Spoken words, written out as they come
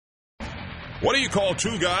What do you call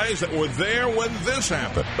two guys that were there when this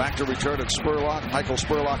happened? Back to return at Spurlock. Michael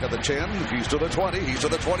Spurlock at the 10. He's to the 20. He's to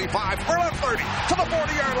the 25. Spurlock 30 to the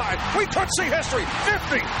 40-yard line. We could see history.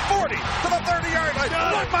 50, 40 to the 30-yard line.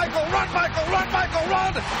 Run, Michael, run, Michael, run, Michael,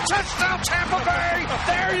 run. Touchdown, Tampa Bay.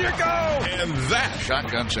 There you go. And that.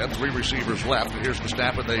 Shotgun set. 3 receivers left. Here's the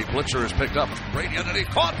snap, and the blitzer is picked up. Brady underneath.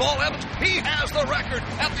 Caught ball. Evans. He has the record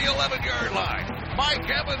at the 11-yard line. Mike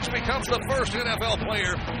Evans becomes the first NFL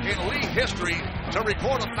player in league history to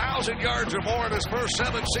record 1,000 yards or more in his first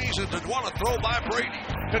 7 seasons and want to throw by Brady.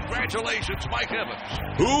 Congratulations, Mike Evans.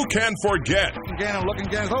 Who can forget? Gannon looking,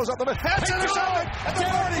 Gannon throws up the middle. That's intercepted at the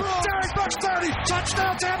 40. Derek Brooks 30.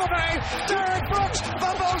 Touchdown, Tampa Bay. Derek Brooks,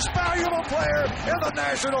 the most valuable player in the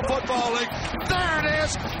National Football League. There it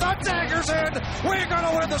is. The dagger's in. We're going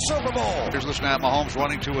to win the Super Bowl. Here's the snap. Mahomes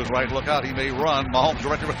running to his right. Look out. He may run. Mahomes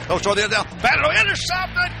directly. Oh, throw the end down. Battle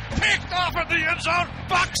intercepted. Picked off in the end zone.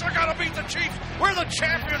 Bucs are going to beat the Chiefs. We're the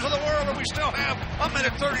champions of the world, and we still have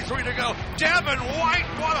 1:33 to go. Devin White,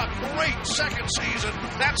 what a great second season.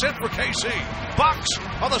 That's it for KC. Bucs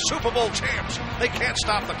are the Super Bowl champs. They can't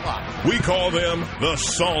stop the clock. We call them the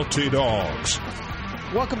Salty Dogs.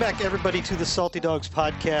 Welcome back, everybody, to the Salty Dogs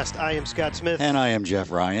podcast. I am Scott Smith. And I am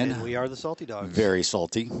Jeff Ryan. And we are the Salty Dogs. Very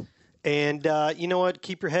salty. And you know what?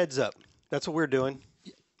 Keep your heads up. That's what we're doing.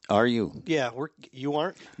 Are you? Yeah, you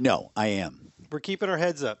aren't? No, I am. We're keeping our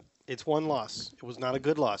heads up. It's one loss. It was not a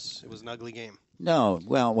good loss. It was an ugly game. No,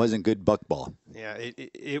 well, it wasn't good buckball. Yeah,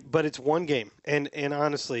 but it's one game. And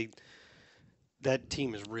honestly, that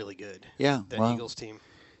team is really good. Yeah, that Eagles team.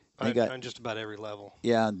 On just about every level.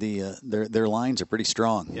 Yeah, their lines are pretty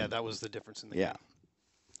strong. Yeah, that was the difference in the game.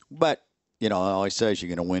 But, it always says you're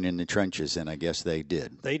going to win in the trenches, and I guess they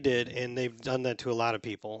did. They did, and they've done that to a lot of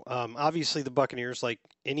people. Obviously, the Buccaneers, like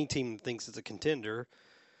any team that thinks it's a contender,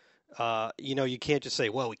 you can't just say,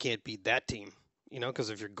 well, we can't beat that team. Because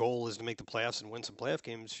if your goal is to make the playoffs and win some playoff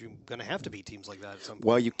games, you're going to have to beat teams like that at some point.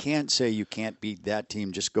 Well, you can't say you can't beat that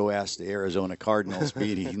team. Just go ask the Arizona Cardinals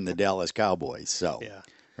beating the Dallas Cowboys. So, yeah.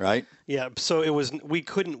 Right? Yeah, so it was we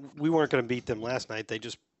weren't going to beat them last night. They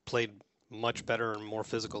just played much better and more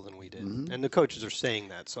physical than we did. Mm-hmm. And the coaches are saying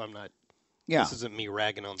that, so I'm not this isn't me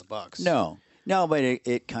ragging on the Bucs. No, but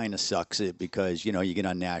it kind of sucks it because, you get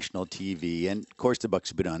on national TV. And, of course, the Bucs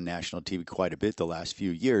have been on national TV quite a bit the last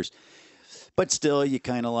few years. But still, you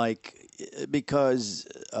kind of because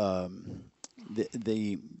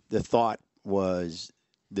the thought was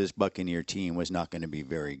this Buccaneer team was not going to be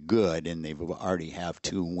very good, and they already have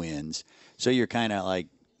 2 wins. So you're kind of like,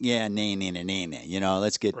 yeah, nah.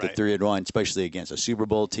 Let's get the 3-1, especially against a Super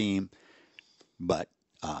Bowl team. But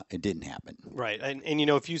it didn't happen. Right, and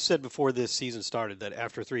if you said before this season started that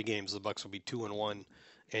after 3 games the Bucs would be 2-1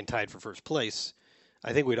 and tied for first place,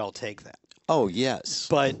 I think we'd all take that. Oh yes,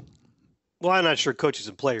 but. Well, I'm not sure coaches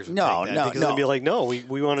and players would take that because they'd be like, no,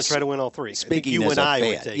 we want to try to win all 3. Speaking you as and a I fan,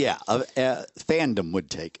 would take it. Fandom would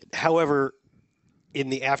take it. However, in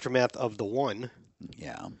the aftermath of the 1,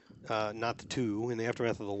 not the 2, in the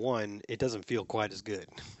aftermath of the 1, it doesn't feel quite as good.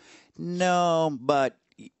 No, but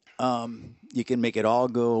you can make it all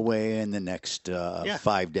go away in the next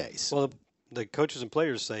 5 days. Well, the coaches and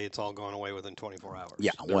players say it's all gone away within 24 hours.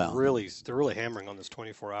 Yeah, they're really hammering on this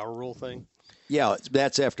 24-hour rule thing. Yeah,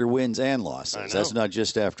 that's after wins and losses. That's not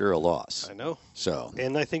just after a loss. I know. So,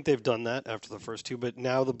 and I think they've done that after the first 2. But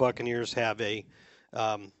now the Buccaneers have they're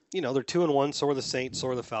 2-1. So are the Saints. So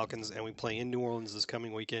are the Falcons. And we play in New Orleans this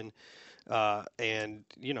coming weekend. A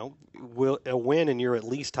win and you're at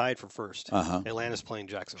least tied for first. Atlanta's playing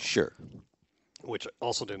Jacksonville. Sure. Which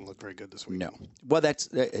also didn't look very good this week. No. Well, that's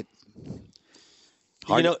it.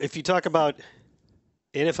 If you talk about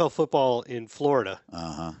NFL football in Florida.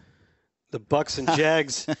 The Bucs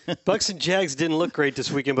and Jags didn't look great this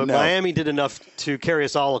weekend, but Miami did enough to carry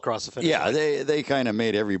us all across the finish line. Yeah, they kind of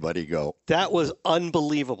made everybody go. That was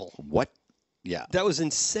unbelievable. What? Yeah. That was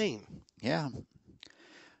insane. Yeah.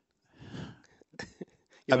 You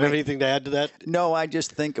have anything to add to that? No, I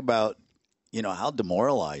just think about, how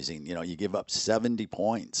demoralizing. You give up 70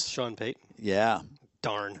 points. Sean Payton. Yeah.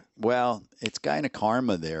 Darn. Well, it's kind of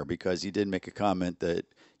karma there because he did make a comment that,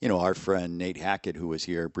 our friend Nate Hackett, who was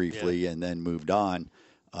here briefly and then moved on,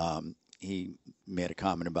 he made a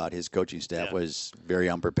comment about his coaching staff was very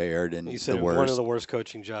unprepared and he said one of the worst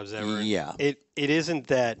coaching jobs ever. Yeah. It isn't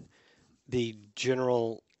that the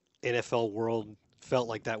general NFL world felt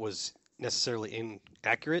like that was necessarily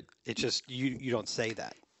inaccurate. It's just you don't say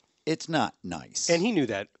that. It's not nice. And he knew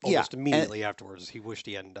that almost immediately afterwards. He wished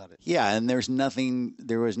he hadn't done it. Yeah, and there was nothing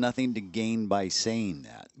to gain by saying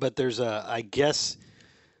that. But there's I guess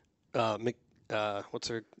what's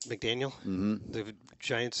her McDaniel, the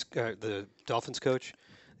Giants, the Dolphins coach.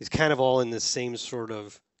 He's kind of all in the same sort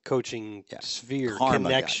of coaching sphere, Karma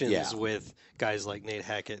connections with guys like Nate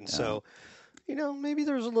Hackett, and so. Maybe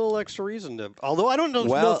there's a little extra reason to. Although I don't know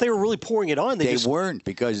if they were really pouring it on. They weren't,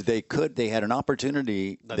 because they had an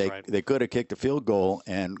opportunity. Right. They could have kicked a field goal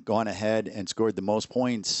and gone ahead and scored the most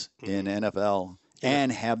points in NFL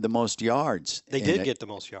and have the most yards. They did get the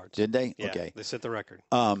most yards. Did they? Yeah, okay. They set the record.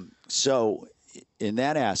 So in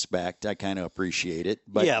that aspect, I kind of appreciate it.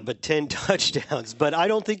 But 10 touchdowns. But I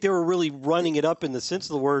don't think they were really running it up in the sense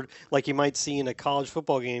of the word, like you might see in a college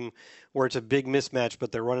football game where it's a big mismatch,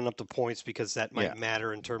 but they're running up the points because that might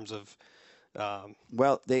matter in terms of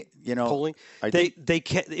polling.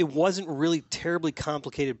 It wasn't really terribly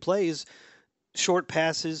complicated plays, short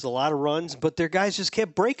passes, a lot of runs, but their guys just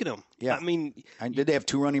kept breaking them. Yeah. I mean, did they have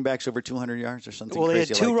 2 running backs over 200 yards or something? Well, they had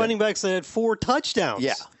crazy 2 like running that? backs that had 4 touchdowns.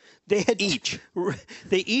 Yeah. They had each.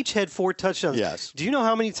 They each had 4 touchdowns. Yes. Do you know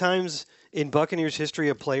how many times in Buccaneers history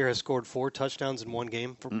a player has scored 4 touchdowns in one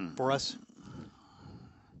game for us?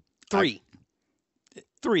 3.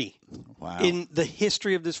 3. Wow. In the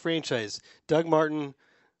history of this franchise, Doug Martin,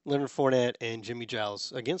 Leonard Fournette, and Jimmy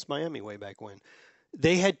Giles against Miami way back when.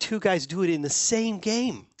 They had 2 guys do it in the same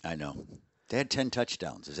game. I know. They had 10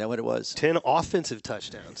 touchdowns. Is that what it was? 10 offensive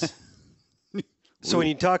touchdowns. So when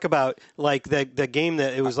you talk about like the game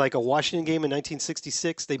that it was like a Washington game in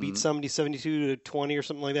 1966, they beat somebody 72-20 or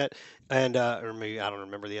something like that, and or maybe I don't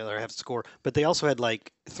remember the other half score, but they also had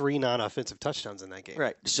like 3 non-offensive touchdowns in that game.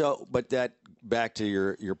 Right. So, but that back to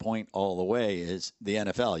your point all the way is the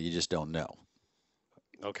NFL. You just don't know.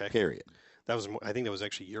 Okay. Period. I think that was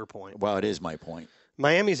actually your point. Well, it is my point.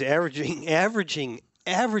 Miami's averaging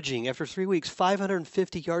after 3 weeks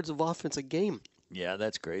 550 yards of offense a game. Yeah,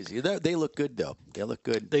 that's crazy. They look good, though. They look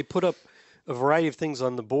good. They put up a variety of things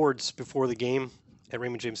on the boards before the game at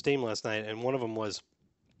Raymond James Stadium last night, and one of them was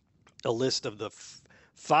a list of the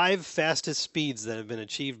 5 fastest speeds that have been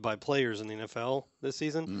achieved by players in the NFL this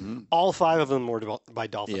season. Mm-hmm. All 5 of them were by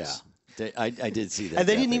Dolphins. Yeah, I did see that. And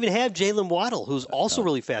they didn't even have Jalen Waddle, who's also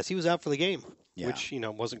really fast. He was out for the game, which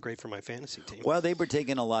wasn't great for my fantasy team. Well, they were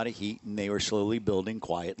taking a lot of heat, and they were slowly building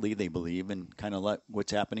quietly, they believe, and kind of like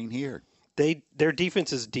what's happening here. Their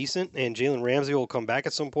defense is decent, and Jalen Ramsey will come back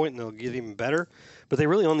at some point, and they'll get even better. But they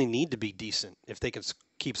really only need to be decent if they can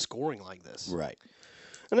keep scoring like this. Right.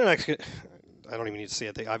 And then I don't even need to say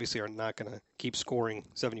it. They obviously are not going to keep scoring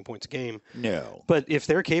 70 points a game. No. But if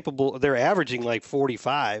they're capable, they're averaging like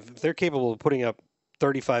 45. If they're capable of putting up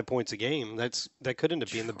 35 points a game, that could end up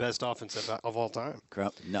being the best offense of all time.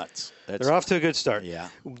 Nuts. They're off to a good start. Yeah.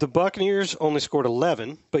 The Buccaneers only scored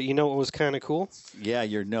 11, but you know what was kind of cool? Yeah,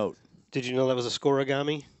 your note. Did you know that was a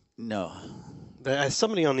scorigami? No.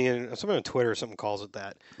 Somebody on Twitter or something calls it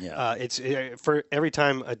that. Yeah. It's for every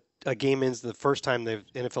time a game ends, the first time the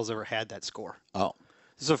NFL's ever had that score. Oh.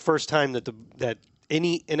 This is the first time that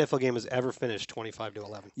any NFL game has ever finished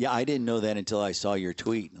 25-11. Yeah, I didn't know that until I saw your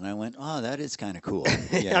tweet, and I went, "Oh, that is kind of cool."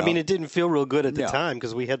 I mean, it didn't feel real good at the time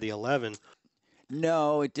because we had the 11.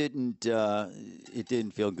 No, it didn't. It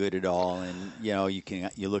didn't feel good at all. And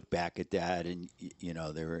you look back at that, and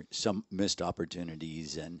there were some missed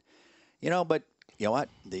opportunities, and but you know what?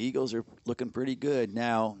 The Eagles are looking pretty good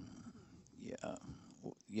now.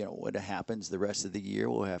 What happens the rest of the year,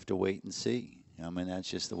 we'll have to wait and see. I mean, that's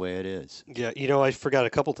just the way it is. Yeah, I forgot a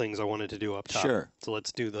couple things I wanted to do up top. Sure. So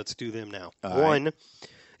let's do them now. All One, right.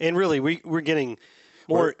 and really we're getting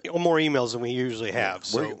more emails than we usually have.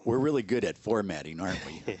 So we're really good at formatting, aren't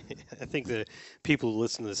we? I think the people who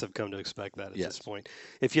listen to this have come to expect that at this point.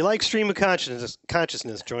 If you like stream of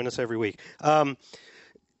consciousness, join us every week.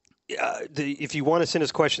 If you want to send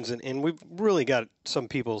us questions, and we've really got some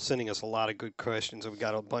people sending us a lot of good questions, and we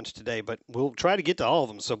got a bunch today, but we'll try to get to all of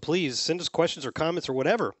them. So please send us questions or comments or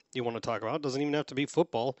whatever you want to talk about. It doesn't even have to be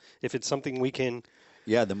football. If it's something we can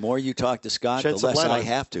Yeah, the more you talk to Scott, the less I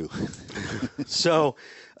have to. So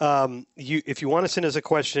if you want to send us a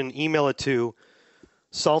question, email it to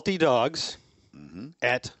saltydogs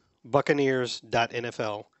at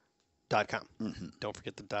buccaneers.nfl.com. Mm-hmm. Don't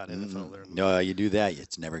forget the .nfl there. No, you do that,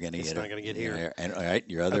 it's never going to get. It's not going to get here. And all right,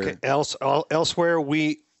 your other. Okay. Elsewhere,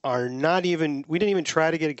 we didn't even try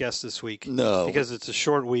to get a guest this week. No, because it's a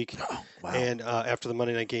short week. Oh, wow. And after the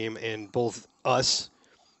Monday night game, and both us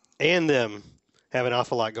and them have an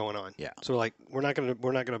awful lot going on. Yeah. So we're not gonna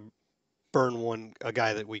burn a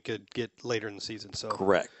guy that we could get later in the season. So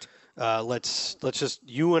correct. Let's just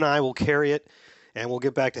you and I will carry it. And we'll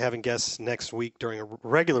get back to having guests next week during a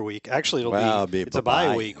regular week. Actually, it's a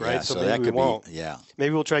bye week, right? Yeah, so that maybe we won't. Yeah.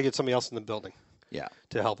 Maybe we'll try to get somebody else in the building. Yeah.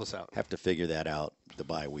 to help us out. Have to figure that out. The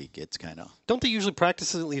bye week, it's kind of. Don't they usually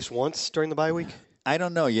practice at least once during the bye week? I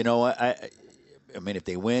don't know. You know what? I mean, if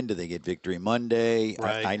they win, do they get victory Monday?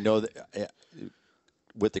 Right. I know that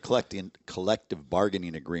with the collective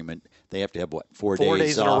bargaining agreement, they have to have, 4 days 4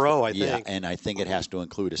 days in off? a row, I Yeah, think. and I think it has to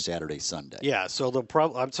include a Saturday, Sunday. Yeah, so they'll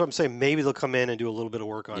probably. So I'm saying maybe they'll come in and do a little bit of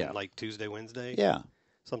work on like Tuesday, Wednesday. Yeah.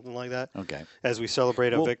 Something like that. Okay. As we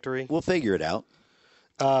celebrate a victory. We'll figure it out.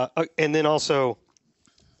 And then also.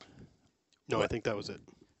 No, What? I think that was it.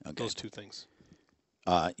 Okay. Those two things.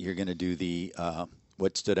 You're going to do the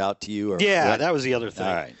what stood out to you? Or Yeah, what? that was the other thing.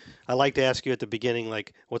 All right. I like to ask you at the beginning,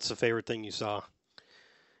 like, what's the favorite thing you saw?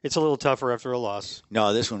 It's a little tougher after a loss.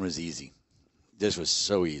 No, this one was easy. This was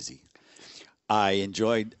so easy. I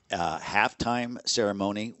enjoyed halftime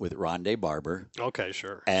ceremony with Rondé Barber. Okay,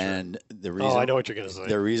 sure. And the reason I know what you're going to say.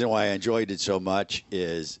 The reason why I enjoyed it so much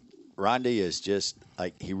is Rondé is just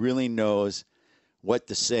like he really knows what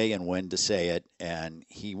to say and when to say it. And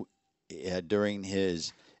he during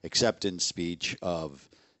his acceptance speech of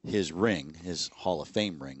his ring, his Hall of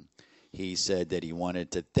Fame ring, he said that he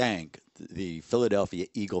wanted to thank the Philadelphia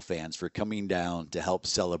Eagle fans for coming down to help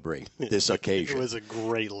celebrate this occasion. It was a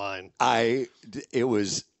great line. It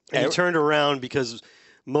was. And he turned around because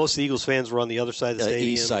most Eagles fans were on the other side of the stadium.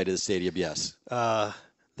 East side of the stadium, yes.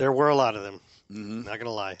 There were a lot of them. Mm-hmm. Not going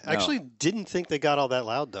to lie. I No. actually didn't think they got all that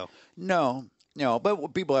loud, though. No, but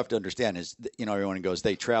what people have to understand is, everyone goes,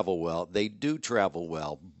 they travel well. They do travel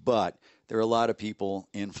well, but there are a lot of people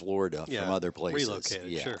in Florida from other places.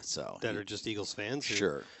 Relocated, sure. So that are just Eagles fans. Who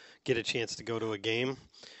sure. Get a chance to go to a game.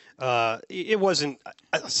 It wasn't.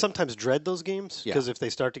 I sometimes dread those games because if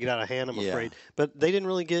they start to get out of hand, I'm afraid. But they didn't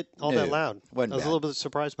really get all that loud. I was a little bit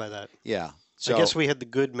surprised by that. Yeah. So, I guess we had the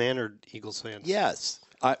good-mannered Eagles fans. Yes.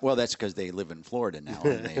 Well, that's because they live in Florida now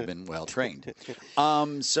and they've been well trained.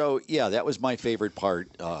 So yeah, that was my favorite part.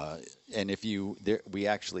 And if we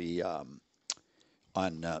actually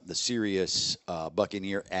on the Sirius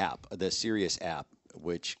Buccaneer app, the Sirius app,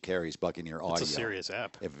 which carries Buccaneer audio. It's a serious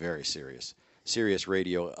app. Very serious. Sirius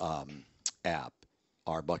Radio app,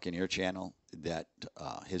 our Buccaneer channel. That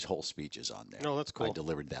his whole speech is on there. Oh, that's cool. I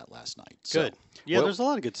delivered that last night. Good. So, Yeah, there's a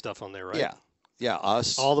lot of good stuff on there, right? Yeah,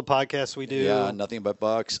 us. All the podcasts we do. Yeah, nothing but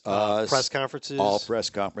Bucs. Us. Press conferences. All press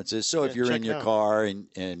conferences. So if you're in your car and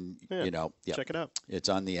check it out. It's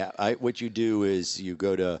on the app. What you do is you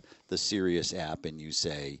go to the Sirius app and you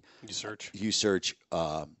say You search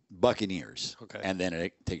Buccaneers. Okay. And then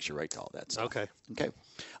it takes you right to all that stuff. Okay.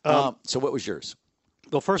 So what was yours?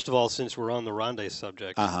 Well, first of all, since we're on the Rondé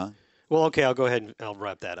subject. Uh-huh. Well, okay, I'll go ahead and I'll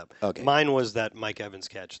wrap that up. Okay. Mine was that Mike Evans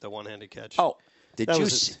catch, the one-handed catch. Oh, That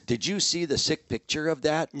did you see the sick picture of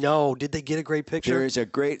that? No, did they get a great picture? There is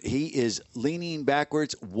he is leaning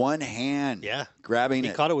backwards, one hand, grabbing he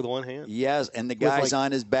it. caught it with one hand. Yes, and the guy's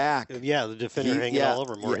on his back. Yeah, the defender hanging all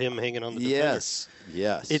over him, or him hanging on the defender.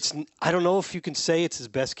 Yes. I don't know if you can say it's his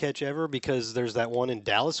best catch ever because there's that one in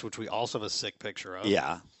Dallas, which we also have a sick picture of.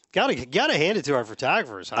 Yeah. Gotta hand it to our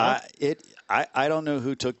photographers, huh? I don't know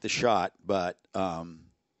who took the shot, but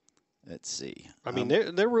let's see. I mean,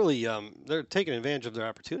 they're really they're taking advantage of their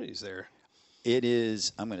opportunities there. It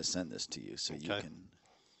is. I'm going to send this to you so you can.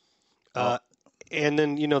 And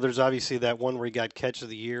then there's obviously that one where he got catch of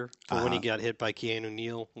the year for when he got hit by Keanu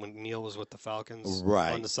Neal when Neal was with the Falcons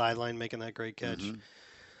on the sideline making that great catch. Mm-hmm.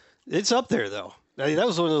 It's up there though. I mean, that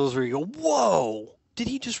was one of those where you go, "Whoa! Did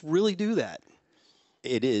he just really do that?"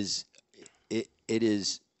 It is. It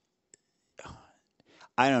is.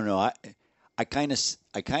 I don't know. I kind of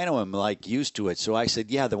am like used to it. So I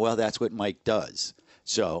said, yeah, well, that's what Mike does.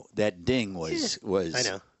 So that ding was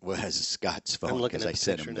Scott's phone because I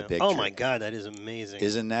sent him the picture. Oh my God, that is amazing!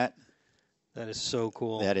 Isn't that? That is so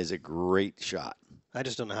cool. That is a great shot. I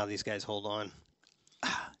just don't know how these guys hold on.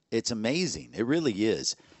 It's amazing. It really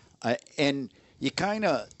is. And you kind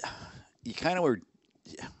of were.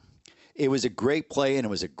 It was a great play and it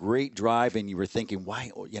was a great drive, and you were thinking,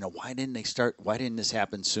 why didn't they start? Why didn't this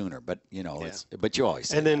happen sooner? But but you always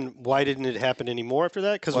say and then why didn't it happen anymore after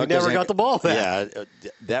that? Because we never got the ball back. Yeah,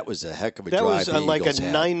 that was a heck of a drive. That was like a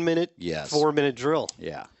 9-minute, 4-minute drill.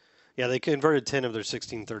 Yeah, yeah. They converted 10 of their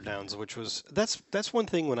 16 third downs, which was that's one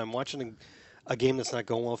thing when I'm watching a game that's not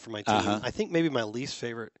going well for my team. I think maybe my least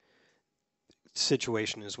favorite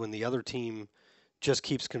situation is when the other team just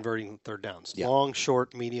keeps converting third downs. Yeah. Long,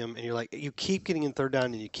 short, medium, and you're like, you keep getting in third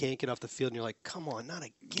down and you can't get off the field, and you're like, come on, not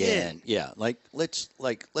again. Yeah, let's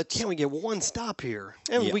can't we get one stop here?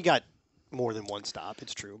 And we got more than one stop,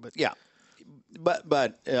 it's true, but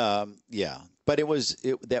but it was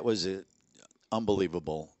an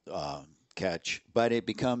unbelievable catch, but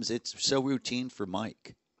it's so routine for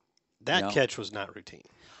Mike. That catch was not routine.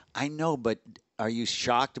 I know, but are you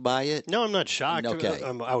shocked by it? No, I'm not shocked. Okay.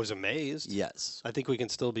 I was amazed. Yes. I think we can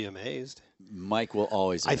still be amazed. Mike will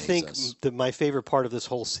always amaze I think us. my favorite part of this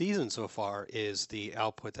whole season so far is the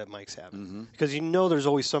output that Mike's having. Mm-hmm. Because there's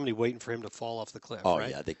always somebody waiting for him to fall off the cliff, Oh, right?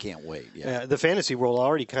 yeah, they can't wait. Yeah. The fantasy world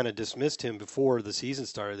already kind of dismissed him before the season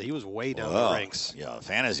started. He was way down the ranks. Yeah, the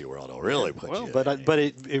fantasy world will really put you. But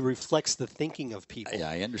it reflects the thinking of people. Yeah,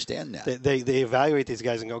 I understand that. They evaluate these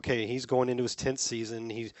guys and go, okay, he's going into his 10th season.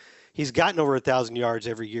 He's gotten over 1,000 yards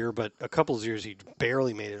every year, but a couple of years he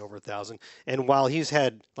barely made it over 1,000. And while he's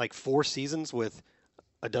had like 4 seasons with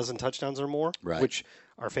a dozen touchdowns or more, which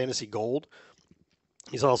are fantasy gold,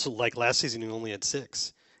 he's also, like last season, he only had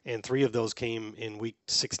 6. And 3 of those came in week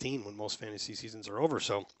 16 when most fantasy seasons are over.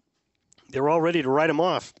 So they were all ready to write him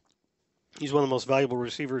off. He's one of the most valuable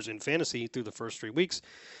receivers in fantasy through the first 3 weeks.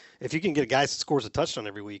 If you can get a guy that scores a touchdown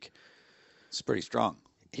every week, it's pretty strong.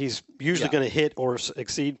 He's usually going to hit or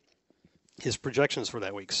exceed his projections for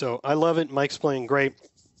that week. So I love it. Mike's playing great.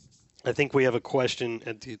 I think we have a question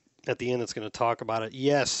at the end that's going to talk about it.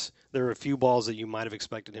 Yes, there are a few balls that you might have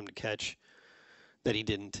expected him to catch that he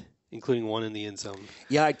didn't, including one in the end zone.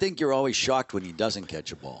 Yeah, I think you're always shocked when he doesn't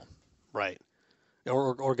catch a ball. Right.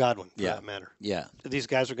 Or Godwin, for that matter. Yeah. These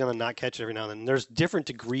guys are going to not catch it every now and then. There's different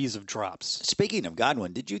degrees of drops. Speaking of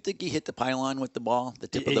Godwin, did you think he hit the pylon with the ball, the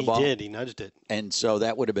tip of the ball? He did. He nudged it. And so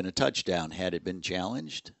that would have been a touchdown had it been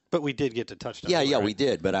challenged? But we did get to touchdown. Yeah, right? we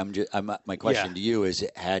did. But my question to you is,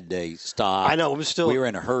 had they stopped? I know. It was still. We were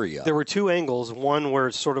in a hurry up. There were 2 angles. One where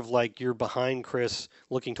it's sort of like you're behind Chris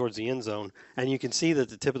looking towards the end zone, and you can see that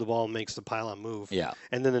the tip of the ball makes the pylon move. Yeah.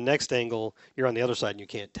 And then the next angle, you're on the other side and you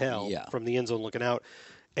can't tell from the end zone looking out.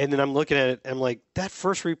 And then I'm looking at it, and I'm like, that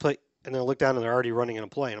first replay, and then I look down and they're already running in a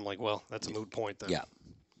play, and I'm like, well, that's a moot point then. Yeah.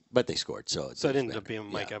 But they scored, so it ended up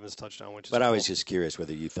being Mike Evans' touchdown, which is But I was just curious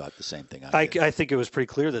whether you thought the same thing I think it was pretty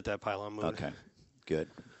clear that pylon moved. Okay, good.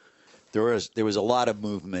 There was a lot of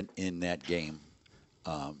movement in that game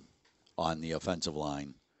on the offensive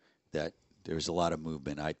line. That there was a lot of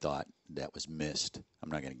movement, I thought, that was missed. I'm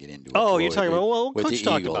not going to get into it. Oh, you're talking about, well, Coach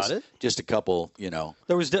talked about it. Just a couple,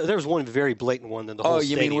 There was one very blatant one that the whole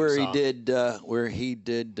stadium you mean where saw. he did the... he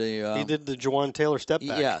did the Jawan Taylor step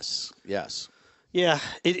back. Yes. Yeah,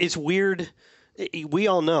 it's weird. We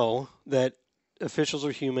all know that officials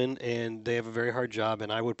are human and they have a very hard job,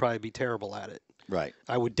 and I would probably be terrible at it. Right.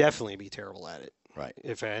 I would definitely be terrible at it. Right.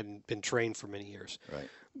 If I hadn't been trained for many years. Right.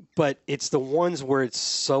 But it's the ones where it's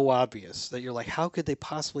so obvious that you're like, how could they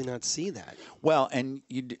possibly not see that? Well, and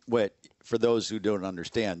for those who don't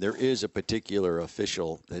understand, there is a particular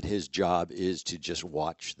official that his job is to just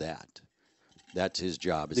watch that. That's his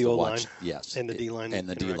job. Is the to O-line, watch, yes, and the D-line, and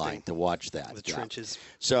the D-line to watch that. The trenches.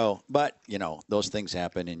 So, but those things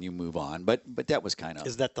happen, and you move on. But that was kind of.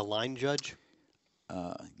 Is that the line judge?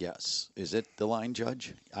 Yes. Is it the line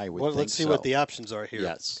judge? I would. Well, think let's see what the options are here.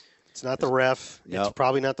 Yes. It's not the ref. No. It's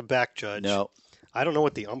probably not the back judge. No. I don't know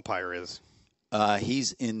what the umpire is.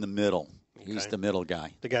 He's in the middle. Okay. He's the middle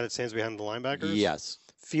guy. The guy that stands behind the linebackers? Yes.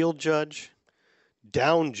 Field judge,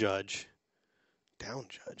 down judge. Down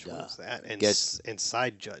judge, what is that? And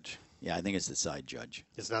side judge. Yeah, I think it's the side judge.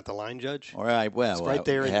 It's not the line judge? All right, well, it's right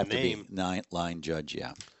there in have the name. To be line judge,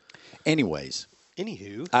 yeah. Anyways.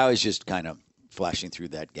 Anywho. I was just kind of flashing through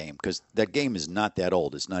that game because that game is not that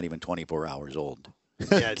old. It's not even 24 hours old.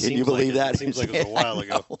 Yeah, Can you believe that? It seems like it was a while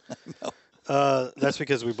ago. I know. That's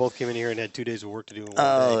because we both came in here and had 2 days of work to do in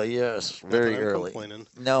one day. Yes, very early. Complaining.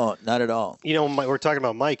 No, not at all. We're talking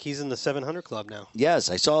about Mike. He's in the 700 club now.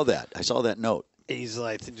 Yes, I saw that. I saw that note. He's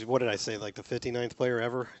like, what did I say, like the 59th player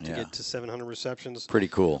ever to get to 700 receptions? Pretty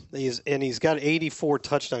cool. He's got 84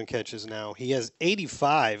 touchdown catches now. He has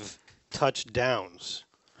 85 touchdowns.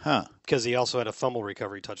 Huh. Because he also had a fumble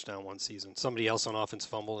recovery touchdown one season. Somebody else on offense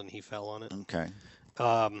fumbled and he fell on it. Okay.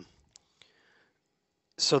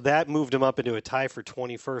 So that moved him up into a tie for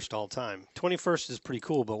 21st all time. 21st is pretty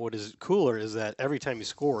cool, but what is cooler is that every time he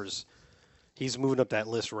scores, he's moving up that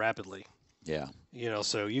list rapidly. Yeah.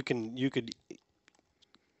 So you could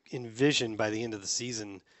envision by the end of the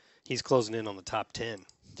season, he's closing in on the top 10.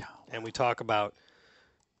 And we talk about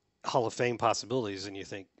Hall of Fame possibilities, and you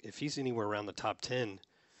think if he's anywhere around the top 10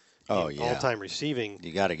 all-time receiving,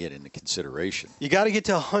 you got to get into consideration. You got to get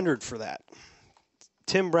to 100 for that.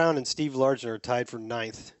 Tim Brown and Steve Largent are tied for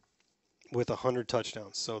 9th with 100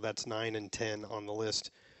 touchdowns, so that's 9 and 10 on the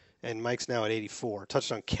list. And Mike's now at 84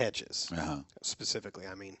 touchdown catches, specifically.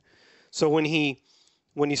 I mean, so when he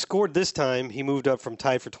scored this time, he moved up from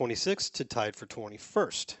tied for 26th to tied for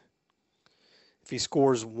 21st. If he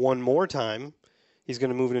scores one more time, He's going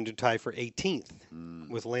to move it into tie for 18th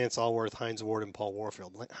with Lance Allworth, Hines Ward, and Paul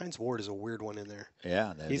Warfield. Hines Ward is a weird one in there.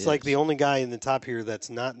 Yeah, he's like the only guy in the top here that's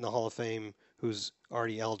not in the Hall of Fame who's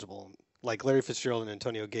already eligible. Like Larry Fitzgerald and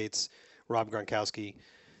Antonio Gates, Rob Gronkowski,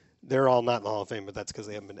 they're all not in the Hall of Fame, but that's because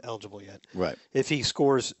they haven't been eligible yet. Right. If he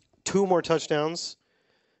scores 2 more touchdowns,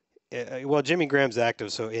 well, Jimmy Graham's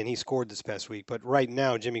active, and he scored this past week. But right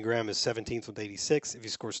now, Jimmy Graham is 17th with 86. If he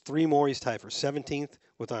scores 3 more, he's tied for 17th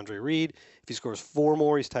with Andre Reed. If he scores 4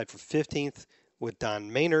 more, he's tied for 15th with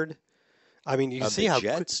Don Maynard. I mean, you see how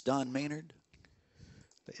Jets, Don Maynard.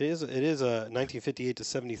 It is a 1958 to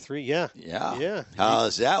 73. Yeah. Yeah.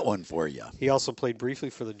 How's that one for you? He also played briefly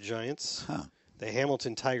for the Giants, the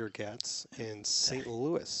Hamilton Tiger Cats, and St.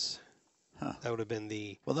 Louis. That would have been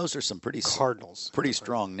the those are some pretty Cardinals. Pretty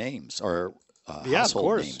strong names, or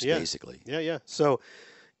household names, basically. Yeah. So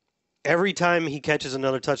every time he catches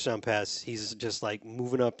another touchdown pass, he's just like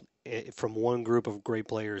moving up from one group of great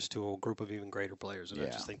players to a group of even greater players, and I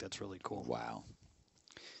just think that's really cool. Wow.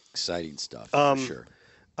 Exciting stuff, for sure.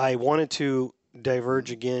 I wanted to diverge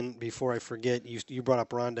again before I forget. You brought up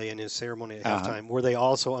Rondé and his ceremony at halftime, where they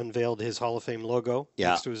also unveiled his Hall of Fame logo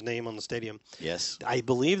next to his name on the stadium. Yes, I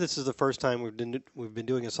believe this is the first time we've been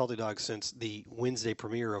doing a Salty Dog since the Wednesday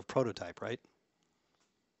premiere of Prototype, right?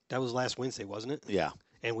 That was last Wednesday, wasn't it? Yeah,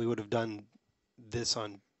 and we would have done this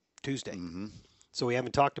on Tuesday, mm-hmm. So we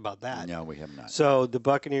haven't talked about that. No, we have not. So the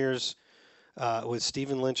Buccaneers, with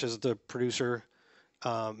Stephen Lynch as the producer,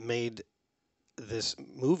 made this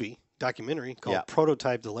documentary called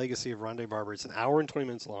Prototype, The Legacy of Rondé Barber. It's an hour and 20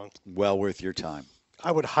 minutes long. Well worth your time.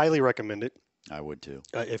 I would highly recommend it. I would too.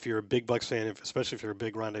 If you're a big Bucs fan, especially if you're a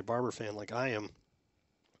big Rondé Barber fan like I am.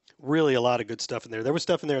 Really a lot of good stuff in there. There was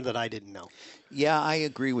stuff in there that I didn't know. Yeah, I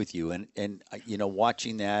agree with you. And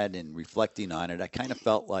watching that and reflecting on it, I kind of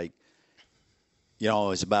felt like, it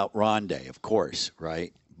was about Rondé, of course,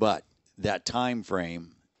 right? But that time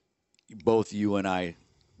frame, both you and I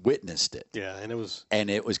witnessed it. Yeah, and it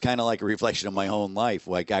was kind of like a reflection of my own life.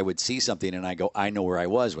 Like I would see something and I go, I know where I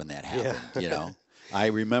was when that happened. Yeah. I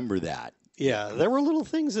remember that. Yeah, there were little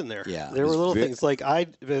things in there. Yeah, there were little things. Like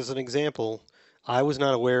as an example, I was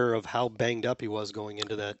not aware of how banged up he was going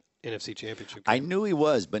into that NFC Championship game. I knew he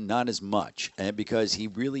was, but not as much, and because he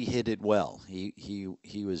really hit it well.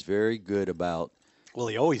 He was very good about. Well,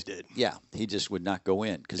 he always did. Yeah, he just would not go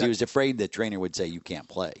in because he was afraid the trainer would say you can't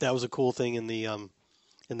play. That was a cool thing in the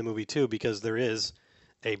movie too, because there is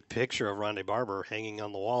a picture of Rondé Barber hanging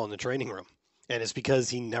on the wall in the training room, and it's because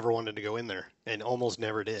he never wanted to go in there and almost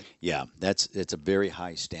never did. Yeah, it's a very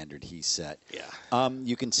high standard he set. Yeah,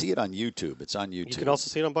 you can see it on YouTube. It's on YouTube. You can also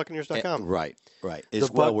see it on Buccaneers.com. Right. It's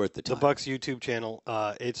well worth the time. The Bucs YouTube channel,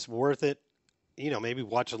 it's worth it. Maybe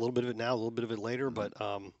watch a little bit of it now, a little bit of it later, but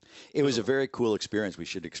it was a very cool experience. We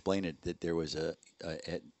should explain it that there was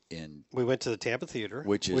we went to the Tampa Theater,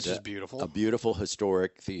 which is beautiful, a beautiful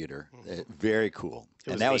historic theater, very cool.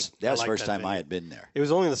 And that was the first time I had been there. It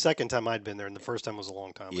was only the second time I'd been there, and the first time was a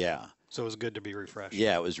long time ago. Yeah. So it was good to be refreshed.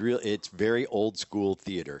 Yeah, it was real. It's very old school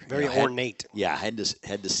theater. Very ornate. Had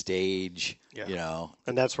the stage. Yeah.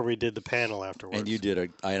 And that's where we did the panel afterwards. And you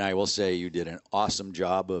did and I will say you did an awesome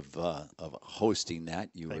job of hosting that.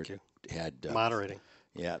 Thank you. Had moderating.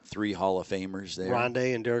 Yeah, 3 Hall of Famers there.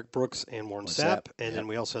 Rondé and Derek Brooks and Warren Sapp. And then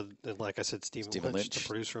we also had, like I said, Stephen Lynch, the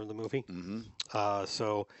producer of the movie. Mm-hmm.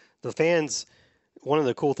 So the fans, one of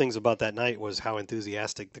the cool things about that night was how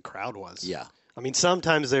enthusiastic the crowd was. Yeah. I mean,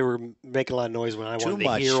 sometimes they were making a lot of noise when I wanted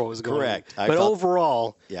to hear what was going on. But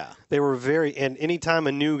overall, they were very – and anytime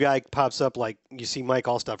a new guy pops up, like you see Mike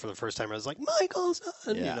Allstott for the first time, I was like, Mike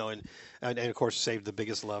Allstott, and of course saved the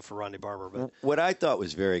biggest love for Rondé Barber. But what I thought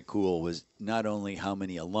was very cool was not only how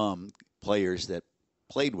many alum players that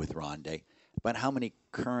played with Rondé, but how many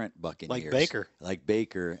current Buccaneers. Like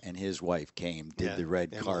Baker and his wife did the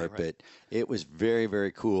red carpet. Right. It was very,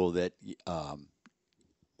 very cool that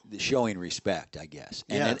showing respect, I guess,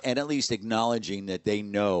 and at least acknowledging that they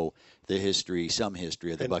know some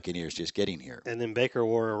history of the Buccaneers just getting here. And then Baker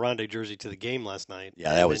wore a Rondé jersey to the game last night.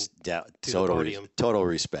 Yeah, that was total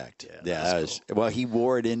respect. Yeah, that was cool. Well, he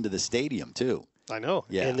wore it into the stadium too. I know.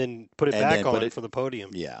 Yeah, and then put it back on for the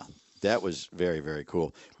podium. Yeah, that was very, very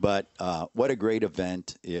cool. But what a great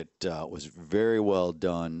event! It was very well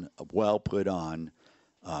done, well put on.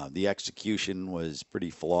 The execution was pretty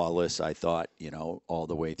flawless, I thought, all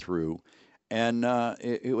the way through. And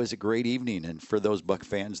it was a great evening. And for those Buck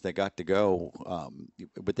fans that got to go,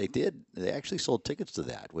 but they actually sold tickets to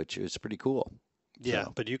that, which is pretty cool. Yeah,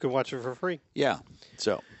 but you can watch it for free. Yeah.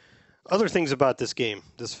 So other things about this game,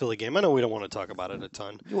 this Philly game, I know we don't want to talk about it a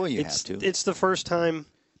ton. Well, you have to. It's the first time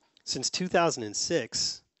since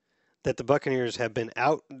 2006 that the Buccaneers have been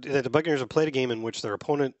out. That the Buccaneers have played a game in which their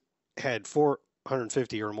opponent had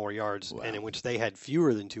 450 or more yards, and in which they had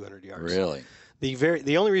fewer than 200 yards. Really?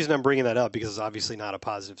 The only reason I'm bringing that up, because it's obviously not a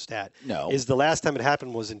positive stat, is the last time it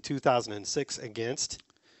happened was in 2006 against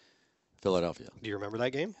Philadelphia. Do you remember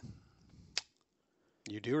that game?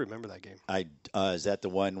 You do remember that game. Is that the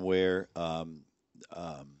one where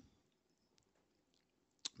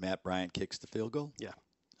Matt Bryant kicks the field goal? Yeah.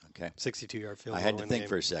 Okay. 62-yard field goal. I had to think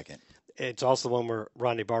for a second. It's also the one where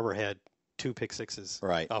Rodney Barber had 2 pick sixes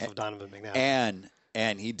off of Donovan McNabb.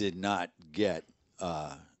 And he did not get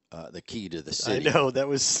the key to the city. I know, that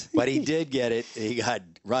was... But he did get it. He got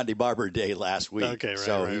Rodney Barber Day last week. Okay, right,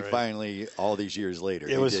 so right, he finally, all these years later,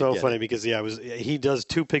 it was so funny because he does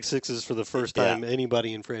 2 pick sixes for the first time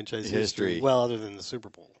anybody in franchise history. Well, other than the Super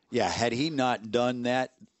Bowl. Yeah, had he not done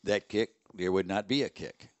that kick, there would not be a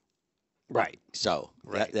kick. Right. So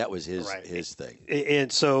that was his thing.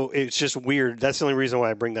 And so it's just weird. That's the only reason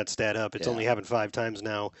why I bring that stat up. It's only happened 5 times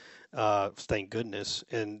now. Thank goodness.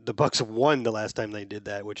 And the Bucs have won the last time they did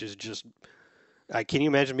that, which is just can you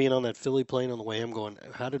imagine being on that Philly plane on the way home going,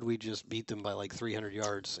 how did we just beat them by like 300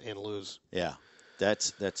 yards and lose? Yeah.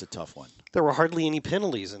 That's a tough one. There were hardly any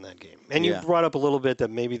penalties in that game. And you brought up a little bit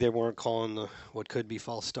that maybe they weren't calling what could be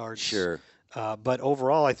false starts. Sure. But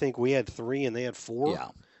overall, I think we had 3 and they had 4. Yeah.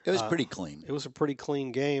 It was pretty clean. It was a pretty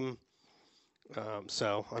clean game.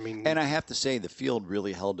 And I have to say, the field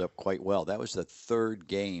really held up quite well. That was the 3rd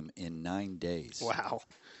game in 9 days. Wow.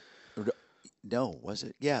 No, was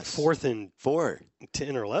it? Yes. 4th in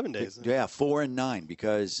 10 or 11 days. Yeah, 4 and 9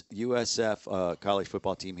 because USF college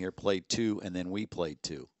football team here played 2 and then we played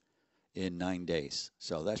 2 in 9 days.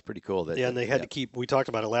 So that's pretty cool. And they had to keep. We talked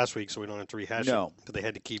about it last week, so we don't have to rehash it. But they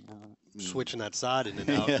had to keep switching that side in and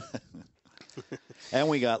out. And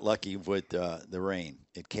we got lucky with the rain.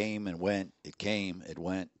 It came and went. It came, it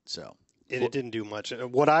went. So it didn't do much.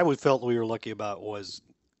 What I felt we were lucky about was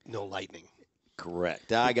no lightning.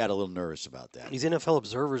 Correct. I got a little nervous about that. These NFL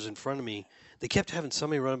observers in front of me, they kept having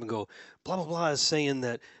somebody run up and go, blah, blah, blah, is saying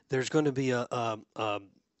that there's going to be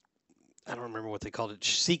I don't remember what they called it,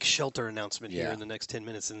 seek shelter announcement here in the next 10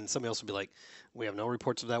 minutes. And then somebody else would be like, we have no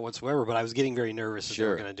reports of that whatsoever. But I was getting very nervous that they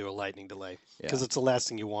were going to do a lightning delay because it's the last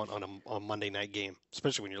thing you want on a Monday night game,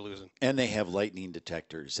 especially when you're losing. And they have lightning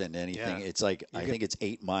detectors and anything. Yeah. It's like, I think it's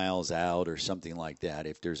 8 miles out or something like that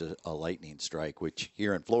if there's a lightning strike, which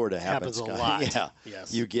here in Florida happens a lot. Yeah,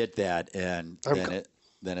 yes. You get that, and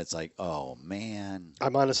then it's like, oh, man.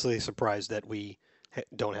 I'm honestly surprised that we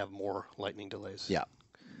don't have more lightning delays. Yeah.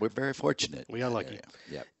 We're very fortunate. We are lucky.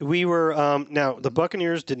 Yeah. We were now the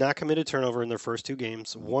Buccaneers did not commit a turnover in their first 2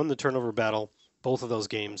 games. Won the turnover battle, both of those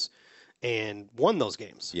games, and won those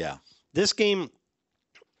games. Yeah. This game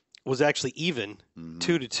was actually even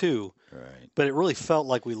 2-2. Right. But it really felt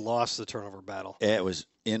like we lost the turnover battle. It was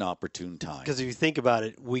inopportune time. Because if you think about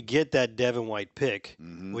it, we get that Devin White pick,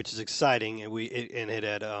 which is exciting, and it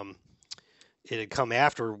had come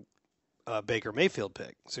after Baker Mayfield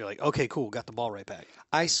pick. So you're like, okay, cool, got the ball right back.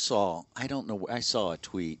 I saw a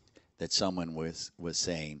tweet that someone was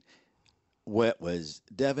saying, what was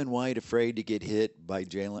Devin White afraid to get hit by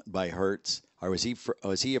Hurts, or was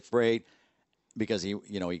he afraid because he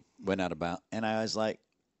went out of bounds? And I was like,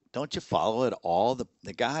 don't you follow it all?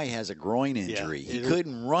 The guy has a groin injury. He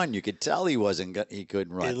couldn't run. You could tell he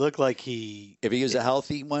couldn't run. It looked like if he was a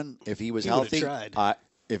healthy one, if he was healthy,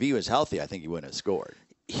 if he was healthy, I think he wouldn't have scored.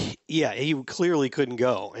 Yeah, he clearly couldn't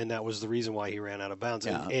go, and that was the reason why he ran out of bounds.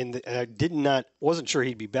 Yeah. And I wasn't sure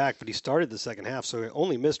he'd be back, but he started the second half, so he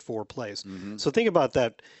only missed 4 plays. So think about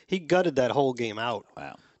that. He gutted that whole game out.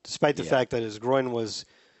 Wow. Despite the fact that his groin was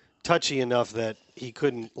touchy enough that he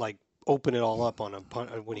couldn't open it all up on a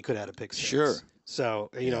punt when he could have had a pick six. Sure. So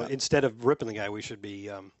instead of ripping the guy, we should be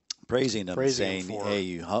praising him, saying, "Hey,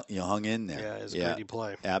 you hung in there." Yeah, it's a gritty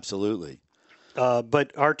play. Absolutely.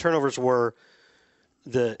 But our turnovers were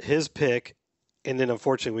his pick, and then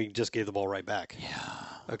unfortunately we just gave the ball right back.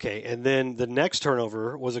 Yeah. Okay, and then the next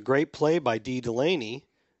turnover was a great play by D. Delaney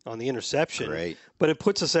on the interception. Great. But it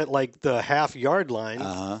puts us at the half-yard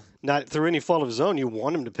line. Not through any fault of his own. You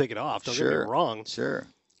want him to pick it off. Don't get me wrong. Sure.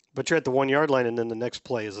 But you're at the 1-yard line, and then the next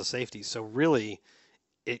play is a safety. So really,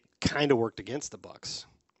 it kind of worked against the Bucs,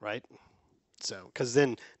 right? So because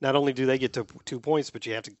then not only do they get to 2 points, but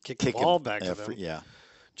you have to kick the ball back to them. Yeah.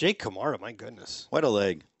 Jake Kamara, my goodness, what a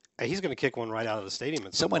leg! He's going to kick one right out of the stadium.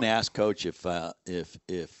 Someone asked Coach if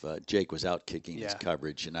Jake was out kicking his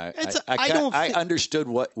coverage, and I understood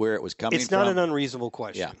where it was coming from. It's not an unreasonable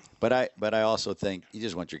question. Yeah, but I also think you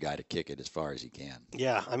just want your guy to kick it as far as he can.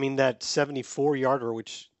 Yeah, I mean that 74-yarder,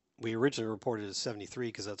 which we originally reported as 73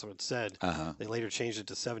 because that's what it said. Uh-huh. They later changed it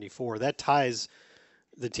to 74. That ties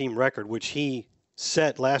the team record, which he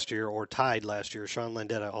set last year or tied last year. Sean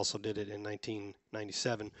Landeta also did it in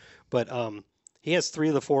 1997. But he has 3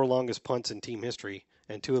 of the 4 longest punts in team history,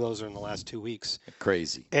 and 2 of those are in the last 2 weeks.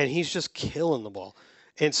 Crazy. And he's just killing the ball.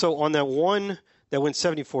 And so on that one that went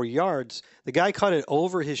 74 yards, the guy caught it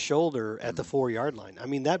over his shoulder at the 4-yard line. I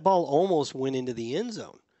mean, that ball almost went into the end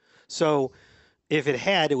zone. So if it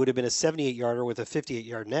had, it would have been a 78-yarder with a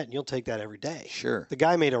 58-yard net, and you'll take that every day. Sure. The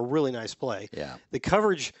guy made a really nice play. Yeah. The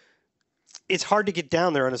coverage, it's hard to get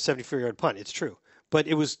down there on a 74-yard punt. It's true. But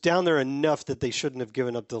it was down there enough that they shouldn't have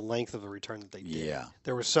given up the length of the return that they did. Yeah.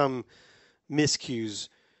 There were some miscues.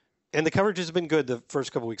 And the coverage has been good the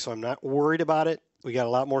first couple weeks, so I'm not worried about it. We got a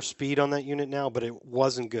lot more speed on that unit now, but it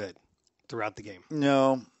wasn't good throughout the game.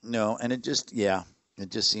 No. And it just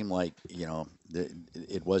seemed like,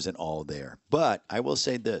 it wasn't all there. But I will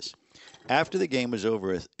say this. After the game was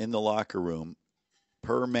over in the locker room,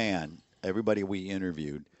 per man, everybody we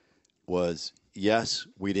interviewed was, yes,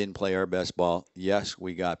 we didn't play our best ball. Yes,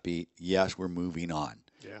 we got beat. Yes, we're moving on.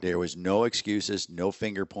 Yeah. There was no excuses, no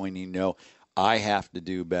finger pointing, no, I have to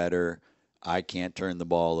do better. I can't turn the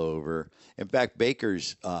ball over. In fact,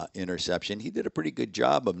 Baker's interception, he did a pretty good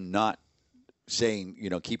job of not saying,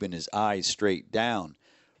 keeping his eyes straight down.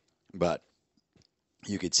 But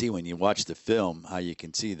you could see when you watch the film how you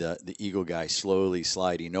can see the Eagle guy slowly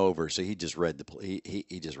sliding over. So he just read the play.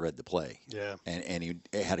 He just read the play. Yeah, and he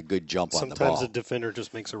had a good jump on the ball. Sometimes the defender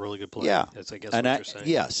just makes a really good play. Yeah, that's I guess and what you're saying.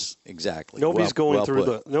 Yes, exactly. Nobody's going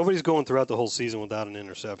throughout the whole season without an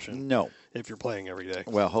interception. No, if you're playing every day.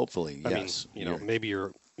 Well, hopefully, yes. I mean, maybe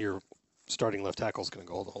your starting left tackle is going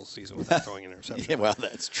to go the whole season without throwing an interception. Yeah, well,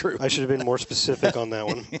 that's true. I should have been more specific on that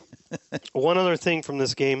one. One other thing from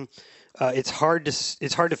this game. It's hard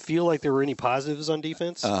to feel like there were any positives on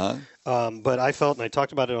defense. But I felt, and I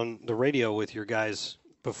talked about it on the radio with your guys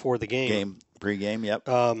before the game. Pre-game, yep.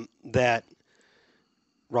 That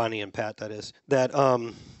Ronnie and Pat, that is, that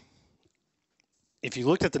if you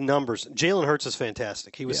looked at the numbers, Jalen Hurts is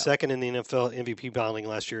fantastic. He was second in the NFL MVP balloting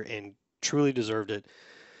last year and truly deserved it.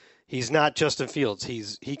 He's not Justin Fields.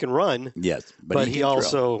 He can run. Yes, but he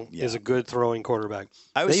also is a good throwing quarterback.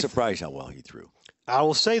 I was surprised how well he threw. I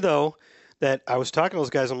will say, though, that I was talking to those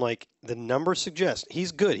guys. I'm like, the numbers suggest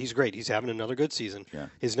he's good. He's great. He's having another good season. Yeah.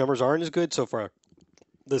 His numbers aren't as good so far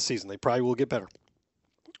this season. They probably will get better.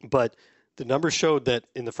 But the numbers showed that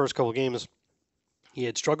in the first couple of games, he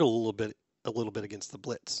had struggled a little bit against the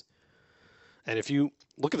blitz. And if you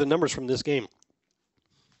look at the numbers from this game,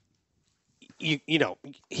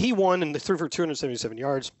 he won and threw for 277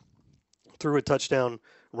 yards, threw a touchdown,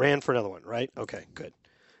 ran for another one, right? Okay, good.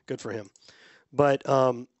 Good for him. But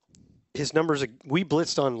his numbers, we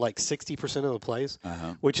blitzed on like 60% of the plays,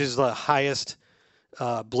 which is the highest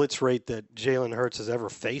blitz rate that Jalen Hurts has ever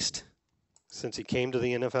faced since he came to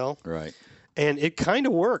the NFL. Right. And it kind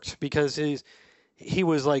of worked because he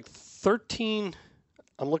was like 13.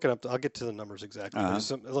 I'm looking up. I'll get to the numbers exactly.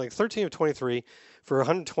 Like 13 of 23 for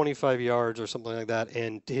 125 yards or something like that,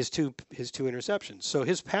 and his two interceptions. So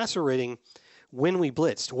his passer rating when we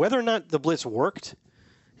blitzed, whether or not the blitz worked,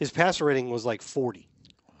 his passer rating was like 40.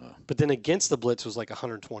 But then against the blitz was like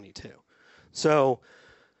 122. So,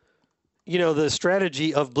 the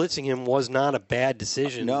strategy of blitzing him was not a bad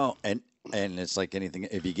decision. No, and it's like anything.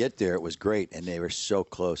 If you get there, it was great, and they were so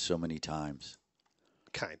close so many times.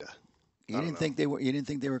 Kinda. You didn't think they were. You didn't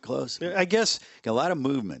think they were close. I guess a lot of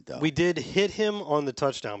movement though. We did hit him on the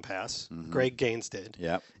touchdown pass. Greg Gaines did.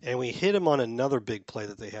 Yeah. And we hit him on another big play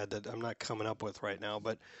that they had that I'm not coming up with right now,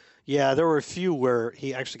 but. Yeah, there were a few where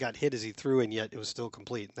he actually got hit as he threw, and yet it was still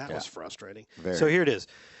complete. That was frustrating. So here it is.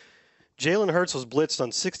 Jalen Hurts was blitzed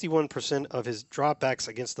on 61% of his dropbacks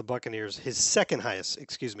against the Buccaneers, his second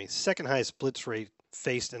highest blitz rate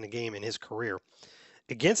faced in a game in his career.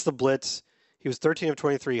 Against the blitz, he was 13 of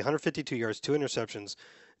 23, 152 yards, 2 interceptions,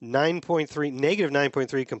 negative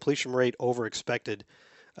 9.3 completion rate over expected.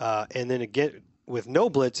 And then again, with no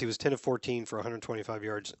blitz, he was 10 of 14 for 125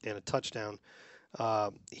 yards and a touchdown.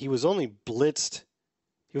 He was only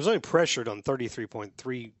pressured on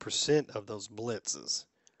 33.3% of those blitzes.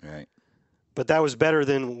 Right. But that was better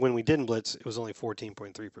than when we didn't blitz. It was only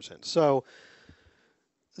 14.3%. So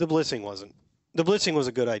the blitzing was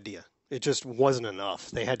a good idea. It just wasn't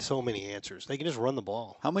enough. They had so many answers. They can just run the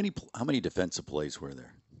ball. How many defensive plays were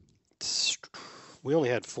there? We only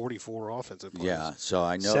had 44 offensive plays. Yeah, so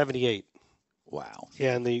I know 78. Wow.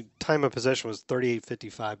 Yeah, and the time of possession was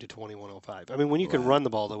 38:55 to 21:05. I mean, when you can run the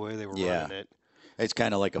ball the way they were running it. It's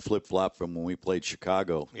kind of like a flip-flop from when we played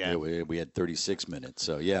Chicago. Yeah. We had 36 minutes.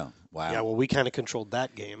 So, yeah. Wow. Yeah, well, we kind of controlled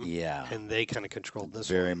that game. Yeah. And they kind of controlled this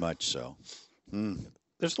Very one. much so.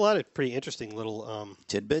 There's a lot of pretty interesting little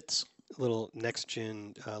Tidbits? little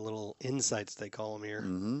next-gen little insights, they call them here.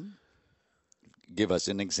 Mm-hmm. Give us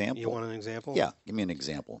an example. You want an example? Yeah, give me an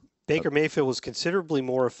example. Baker Mayfield was considerably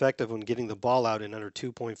more effective when getting the ball out in under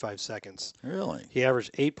 2.5 seconds. Really? He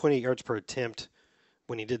averaged 8.8 yards per attempt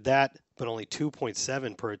when he did that, but only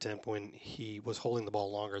 2.7 per attempt when he was holding the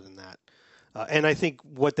ball longer than that. And I think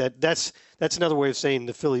that's another way of saying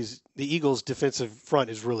the Eagles' defensive front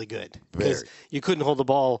is really good because you couldn't hold the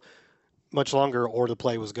ball much longer or the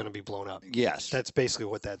play was going to be blown up. Yes. That's basically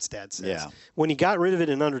what that stat says. Yeah. When he got rid of it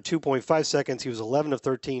in under 2.5 seconds, he was 11 of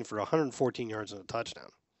 13 for 114 yards and a touchdown,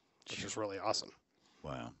 which is really awesome.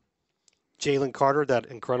 Wow. Jalen Carter, that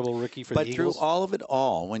incredible rookie for the Eagles. But through all of it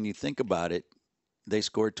all, when you think about it, they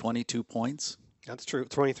scored 22 points. That's true.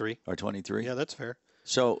 23. Or 23. Yeah, that's fair.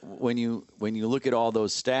 So when you look at all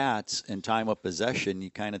those stats and time of possession, you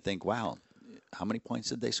kind of think, wow, how many points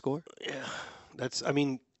did they score? Yeah.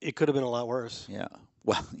 It could have been a lot worse. Yeah.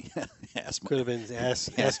 Well, yeah. Could have been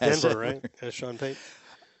ask Denver, right? As Sean Payton.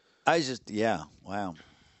 Wow.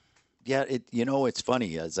 Yeah, it's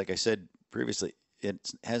funny. It's like I said previously,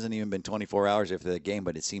 it hasn't even been 24 hours after that game,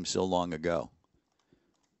 but it seems so long ago.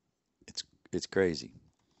 It's crazy.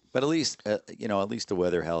 But at least the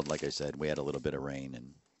weather held. Like I said, we had a little bit of rain,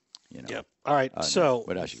 and Yep. All right. So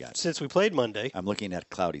what else you got? Since we played Monday, I'm looking at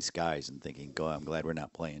cloudy skies and thinking, I'm glad we're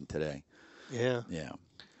not playing today. Yeah. Yeah.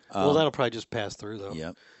 Well, that'll probably just pass through, though.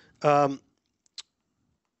 Yep.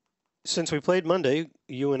 Since we played Monday,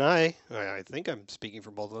 you and I think I'm speaking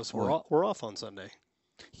for both of us, we're off on Sunday.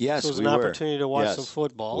 Yes, so it was we an were. opportunity to watch Yes, some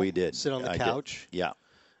football. We did. Sit on the couch. Yeah.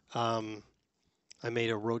 I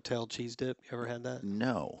made a rotel cheese dip. You ever had that?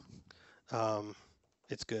 No.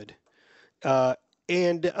 It's good. So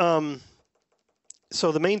the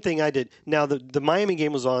main thing I did, now the Miami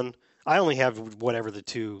game was on. I only have whatever the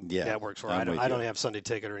two networks were. I don't have Sunday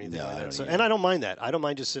Ticket or anything like that. So, and I don't mind that. I don't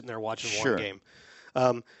mind just sitting there watching one game.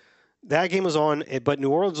 That game was on, but New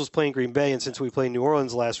Orleans was playing Green Bay, and since we played New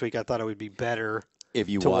Orleans last week, I thought it would be better if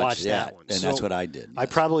you watch that one. And so that's what I did. Yes. I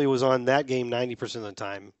probably was on that game 90% of the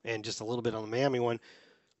time, and just a little bit on the Miami one,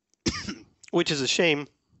 which is a shame.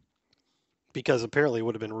 Because apparently it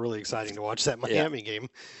would have been really exciting to watch that Miami game.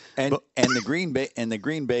 And the Green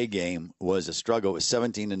Bay game was a struggle. It was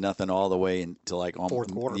 17-0 all the way into like almost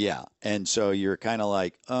fourth quarter. Yeah. And so you're kind of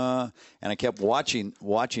like, and I kept watching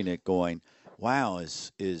it going, wow,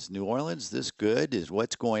 is New Orleans this good? Is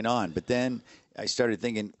what's going on? But then I started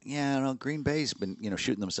thinking, Green Bay's been,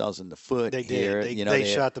 shooting themselves in the foot. They here. did. They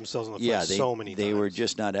shot themselves in the foot so many times. They were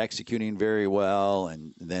just not executing very well,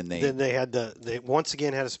 and then they had they once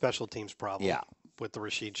again had a special teams problem. Yeah. With the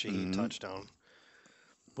Rashid Shaheed touchdown,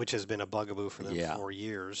 which has been a bugaboo for them for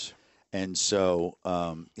years. And so,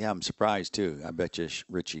 I'm surprised too. I bet you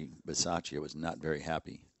Richie Bisaccia was not very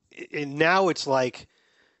happy. And now it's like,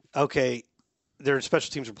 okay, their special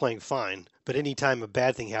teams are playing fine, but anytime a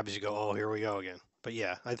bad thing happens, you go, oh, here we go again. But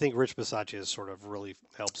yeah, I think Rich Bisaccia has sort of really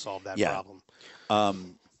helped solve that problem.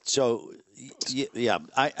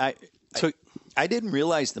 I didn't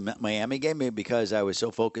realize the Miami game because I was so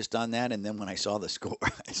focused on that, and then when I saw the score, I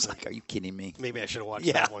was like, "Are you kidding me?" Maybe I should have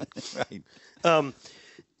watched that one. Right.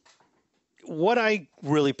 What I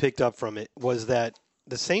really picked up from it was that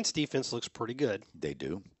the Saints' defense looks pretty good. They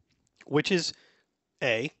do, which is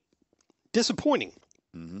disappointing,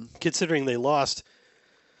 considering they lost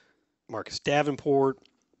Marcus Davenport,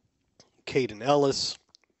 Caden Ellis,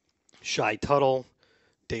 Shai Tuttle,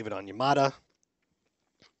 David Onyemata.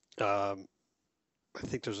 I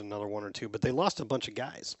think there's another one or two, but they lost a bunch of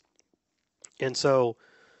guys. And so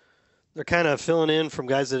they're kind of filling in from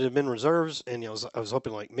guys that have been reserves. And I was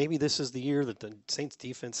hoping maybe this is the year that the Saints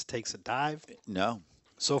defense takes a dive. No.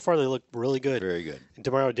 So far they look really good. Very good. And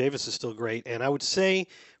Demario Davis is still great. And I would say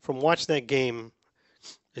from watching that game,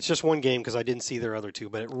 it's just one game because I didn't see their other two,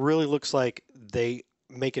 but it really looks like they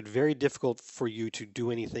make it very difficult for you to do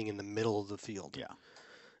anything in the middle of the field. Yeah.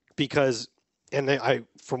 Because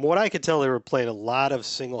from what I could tell, they were playing a lot of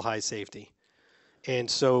single high safety. And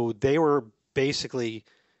so they were basically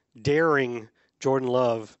daring Jordan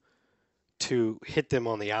Love to hit them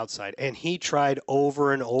on the outside. And he tried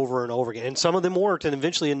over and over and over again. And some of them worked, and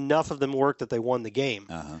eventually enough of them worked that they won the game.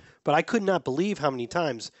 Uh-huh. But I could not believe how many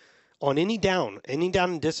times on any down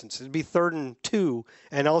in distance, it'd be 3rd and 2,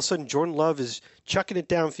 and all of a sudden Jordan Love is chucking it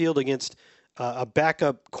downfield against a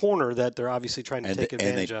backup corner that they're obviously trying to take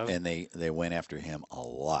advantage of. And they went after him a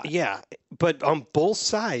lot. Yeah, but on both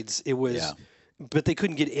sides, it was but they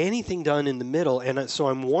couldn't get anything done in the middle. And so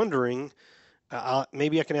I'm wondering,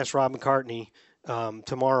 maybe I can ask Rob McCartney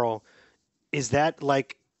tomorrow, was that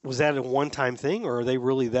a one-time thing, or are they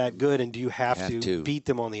really that good, and do you have to beat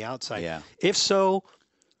them on the outside? Yeah. If so,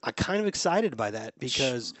 I'm kind of excited by that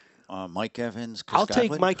because Mike Evans, Chris I'll Godwin.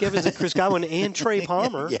 take Mike Evans and Chris Godwin and Trey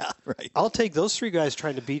Palmer. Yeah, right. I'll take those three guys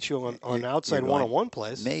trying to beat you on outside one-on-one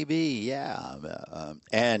plays. Maybe, yeah.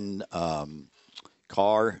 And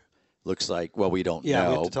Carr looks like, well, we don't Yeah,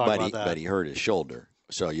 we know, have to talk about that. but he hurt his shoulder,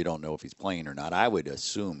 so you don't know if he's playing or not. I would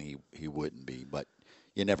assume he wouldn't be, but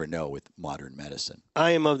you never know with modern medicine.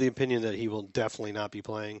 I am of the opinion that he will definitely not be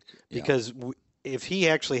playing because if he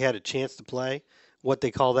actually had a chance to play, what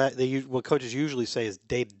they call that, what coaches usually say is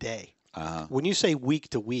day to day. When you say week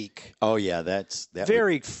to week, oh yeah, that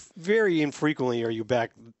very infrequently are you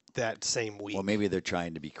back that same week. Well, maybe they're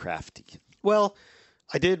trying to be crafty. Well,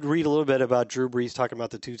 I did read a little bit about Drew Brees talking about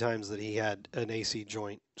the 2 times that he had an AC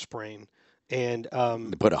joint sprain, and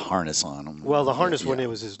They put a harness on him. well, the harness when it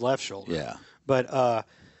was his left shoulder. Yeah, but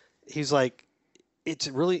he's like, it's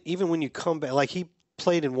really, even when you come back, like he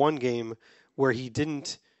played in one game where he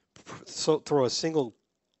didn't throw a single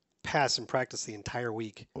pass in practice the entire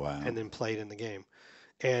week. Wow. And then played in the game.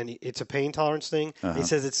 And it's a pain tolerance thing. He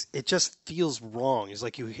says it just feels wrong. It's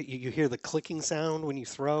like you hear the clicking sound when you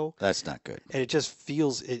throw. That's not good. And it just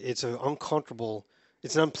feels it's an uncomfortable,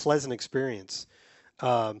 it's an unpleasant experience.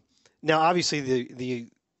 Now, obviously,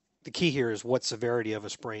 the key here is what severity of a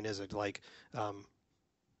sprain is it? Like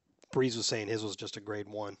Breeze was saying his was just a grade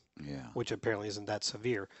 1, which apparently isn't that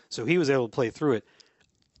severe. So he was able to play through it.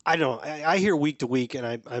 I don't know. I hear week to week,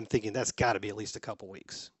 and I'm thinking that's got to be at least a couple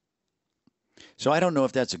weeks. So I don't know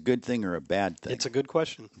if that's a good thing or a bad thing. It's a good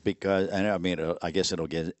question. Because, I mean, I guess it'll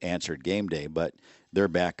get answered game day, but their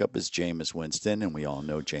backup is Jameis Winston, and we all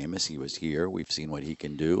know Jameis. He was here. We've seen what he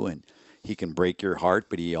can do, and he can break your heart,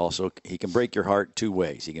 but he can break your heart 2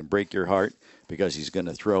 ways. He can break your heart because he's going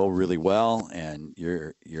to throw really well, and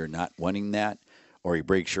you're not wanting that, or he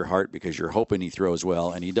breaks your heart because you're hoping he throws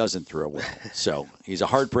well, and he doesn't throw well. So he's a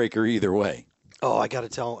heartbreaker either way. Oh, I got to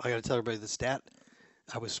tell everybody the stat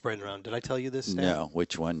I was spreading around. Did I tell you this stat? No,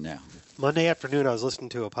 which one now? Monday afternoon, I was listening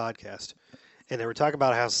to a podcast, and they were talking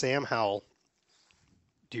about how Sam Howell.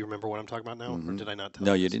 Do you remember what I'm talking about now, or did I not tell you?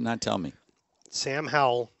 No, you did not tell me. Sam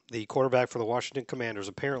Howell, the quarterback for the Washington Commanders,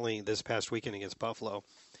 apparently this past weekend against Buffalo,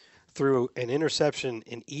 threw an interception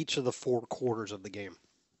in each of the 4 quarters of the game.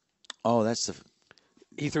 Oh,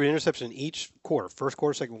 He threw an interception in each quarter, first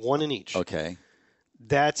quarter, second, 1 in each. okay.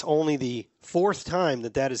 That's only the 4th time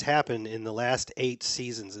that has happened in the last 8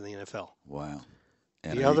 seasons in the NFL. Wow.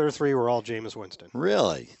 And the other 3 were all Jameis Winston.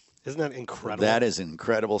 Really? Isn't that incredible? That is an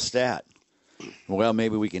incredible stat. Well,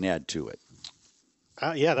 maybe we can add to it.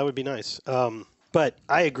 Yeah, that would be nice. But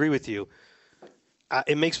I agree with you.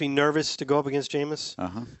 It makes me nervous to go up against Jameis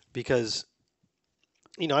because,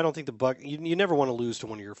 I don't think the Bucs. You never want to lose to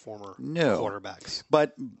one of your former quarterbacks.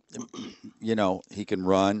 But, he can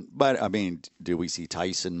run. But, I mean, do we see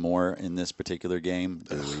Tyson more in this particular game?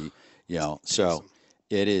 Do we, so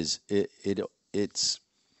it is, it's,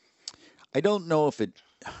 I don't know if it,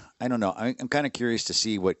 I don't know. I'm kind of curious to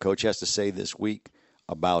see what Coach has to say this week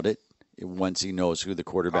about it once he knows who the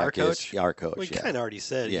quarterback is. Our coach. Well, he kind of already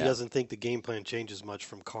said he doesn't think the game plan changes much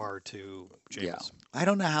from Carr to Jameis. Yeah. I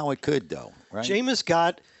don't know how it could, though. Right? Jameis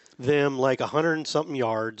got them like 100-something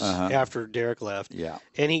yards after Derek left. Yeah.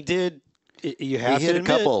 And he did. You have he to hit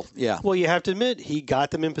admit, a couple. Yeah. Well, you have to admit he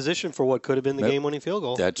got them in position for what could have been the game-winning field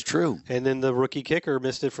goal. That's true. And then the rookie kicker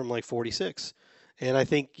missed it from like 46. And I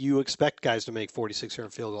think you expect guys to make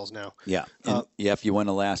 46-yard field goals now. Yeah. And if you want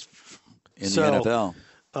to last in the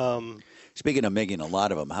NFL. Speaking of making a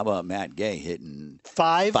lot of them, how about Matt Gay hitting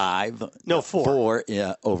 4. 4,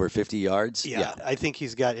 over 50 yards? Yeah, I think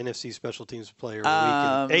he's got NFC Special Teams Player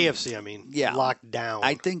of the Week. AFC, locked down.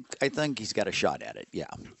 I think he's got a shot at it. Yeah,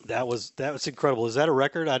 that was incredible. Is that a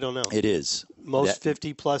record? I don't know. It is most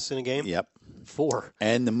 50+ in a game. Yep, 4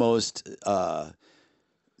 and the most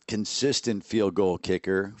consistent field goal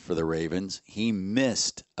kicker for the Ravens. He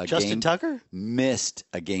missed a Justin Tucker missed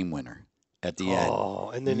a game winner at the end. Oh,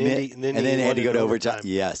 and then Indy had to go to overtime.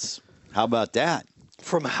 Yes. How about that?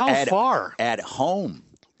 From how far? At home.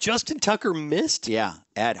 Justin Tucker missed? Yeah,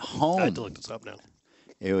 at home. I have to look this up now.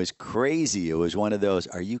 It was crazy. It was one of those,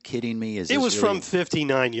 are you kidding me? It was from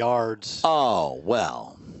 59 yards. Oh,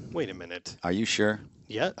 well. Wait a minute. Are you sure?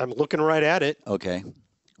 Yeah, I'm looking right at it. Okay.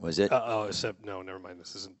 Was it? No, never mind.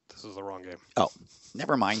 This is the wrong game. Oh,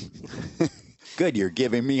 never mind. Good, you're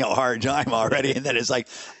giving me a hard time already, and then it's like,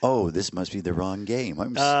 oh, this must be the wrong game.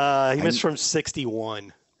 He missed from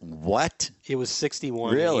 61. What? It was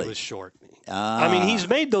 61. Really? He was short. I mean, he's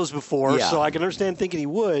made those before, yeah. so I can understand thinking he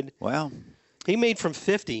would. Well, he made from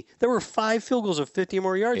 50. There were 5 field goals of 50 or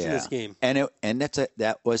more yards in this game. And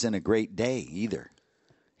that wasn't a great day either.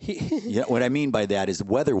 Yeah, what I mean by that is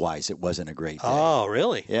weather-wise, it wasn't a great day. Oh,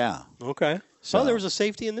 really? Yeah. Okay. So there was a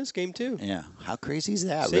safety in this game, too. Yeah. How crazy is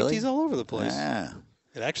that, Safeties really? all over the place. Yeah.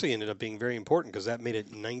 It actually ended up being very important because that made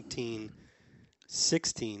it 19-16.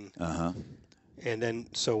 Uh-huh. And then,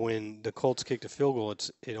 so when the Colts kicked a field goal,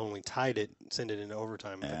 it only tied it, sent it into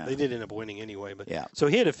overtime. Yeah. They did end up winning anyway. But yeah. So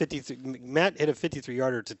he had Matt hit a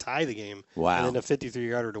 53-yarder to tie the game. Wow. And then a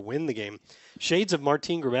 53-yarder to win the game. Shades of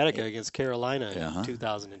Martin Gramatica against Carolina in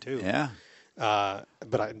 2002. Yeah.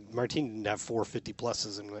 But Martin didn't have 450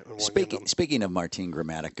 pluses in one game. Speaking of Martin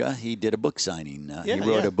Gramatica, he did a book signing. He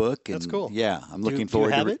wrote a book. And, that's cool. Yeah, I'm looking forward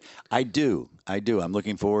to it. Do you have it? I do. I'm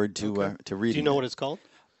looking forward to reading. Do you know what it's called?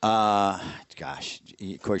 Gosh,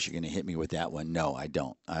 of course you're going to hit me with that one. No, I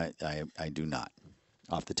don't. I do not.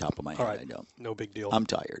 Off the top of my head, I don't. No big deal. I'm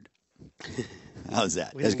tired. How's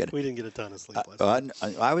that? We didn't get a ton of sleep last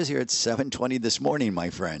night. I was here at 7:20 this morning, my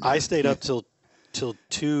friend. I stayed up till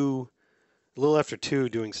 2, a little after 2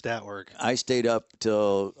 doing stat work. I stayed up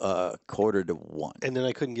till 1:45. And then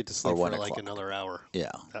I couldn't get to sleep for 1 like o'clock. another hour. Yeah.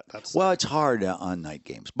 That's well, it's hard on night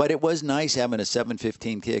games. But it was nice having a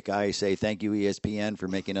 7:15 kick. I say thank you, ESPN, for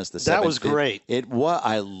making us the 7:15. That was great.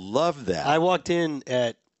 I love that. I walked into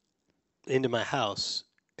my house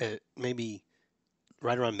at maybe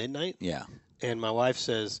right around midnight. Yeah. And my wife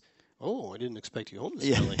says, "Oh, I didn't expect you home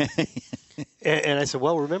this early." Yeah. and I said,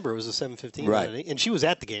 "Well, remember, it was a 7:15." Right. And she was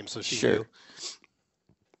at the game, so she knew.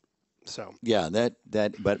 So. Yeah,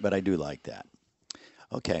 but I do like that.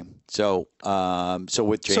 Okay, so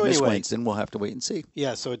with Jameis Winston, we'll have to wait and see.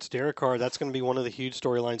 Yeah, so it's Derek Carr. That's going to be one of the huge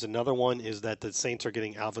storylines. Another one is that the Saints are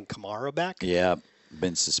getting Alvin Kamara back. Yeah,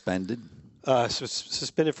 been suspended.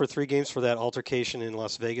 Suspended for 3 games for that altercation in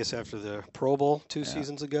Las Vegas after the Pro Bowl 2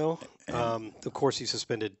 seasons ago. Of course, he's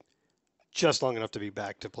suspended just long enough to be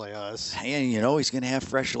back to play us. And, he's going to have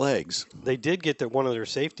fresh legs. They did get one of their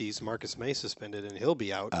safeties, Marcus May, suspended, and he'll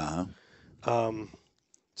be out.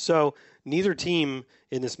 So neither team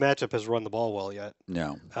in this matchup has run the ball well yet.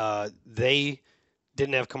 No. They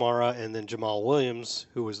didn't have Kamara, and then Jamal Williams,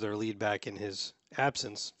 who was their lead back in his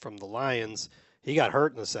absence from the Lions, he got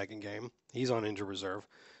hurt in the second game. He's on injured reserve.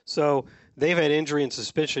 So they've had injury and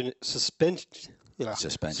suspension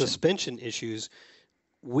issues.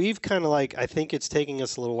 We've kind of I think it's taking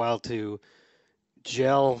us a little while to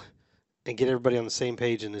gel and get everybody on the same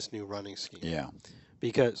page in this new running scheme. Yeah.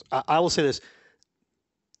 Because I will say this.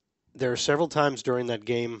 There are several times during that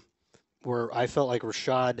game where I felt like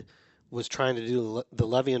Rashad was trying to do the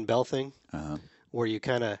Le'Veon Bell thing, where you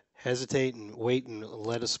kind of hesitate and wait and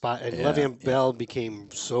let a spot. And Le'Veon Bell became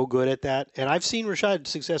so good at that. And I've seen Rashad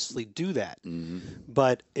successfully do that. Mm-hmm.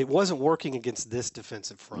 But it wasn't working against this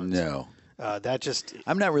defensive front. No.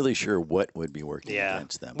 I'm not really sure what would be working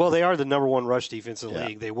against them. Well, they are the number 1 rush defense in the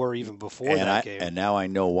league. They were even before that game. And now I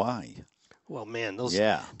know why. Well, man,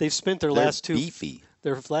 they've spent their last 2 beefy.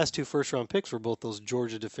 Their last 2 first-round picks were both those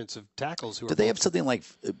Georgia defensive tackles. Do they have something like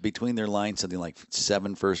between their lines, something like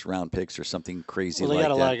 7 first-round picks or something crazy? Well, they got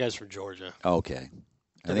a that? lot of guys from Georgia. Okay,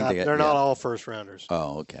 They're not all first-rounders.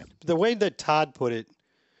 Oh, okay. The way that Todd put it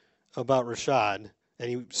about Rashad, and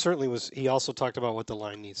he certainly was. He also talked about what the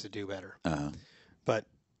line needs to do better. But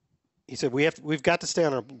he said we've got to stay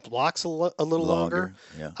on our blocks a little longer.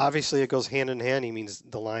 Yeah. Obviously, it goes hand in hand. He means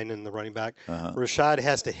the line and the running back. Rashad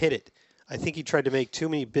has to hit it. I think he tried to make too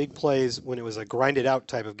many big plays when it was a grinded out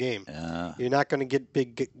type of game. You're not going to get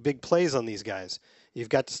big plays on these guys. You've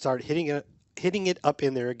got to start hitting it up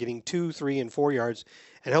in there, getting 2, 3, and 4 yards,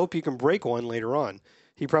 and hope you can break one later on.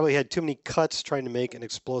 He probably had too many cuts trying to make an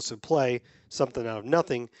explosive play, something out of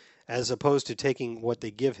nothing, as opposed to taking what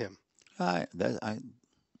they give him.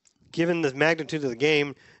 Given the magnitude of the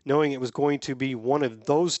game, knowing it was going to be one of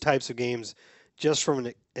those types of games, just from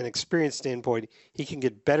an experience standpoint, he can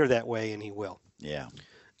get better that way, and he will. Yeah.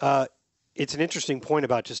 It's an interesting point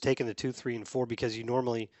about just taking the 2, 3, and 4 because you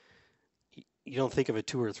don't think of a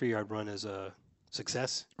 2 or 3 yard run as a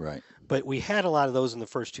success. Right. But we had a lot of those in the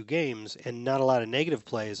first 2 games and not a lot of negative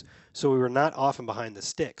plays, so we were not often behind the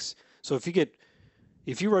sticks. So if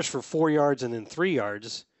you rush for 4 yards and then 3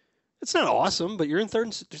 yards, it's not awesome, but you're in third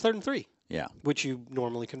and 3. Yeah. Which you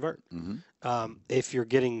normally convert. Mm-hmm. If you're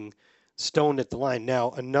getting stoned at the line.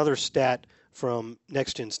 Now, another stat from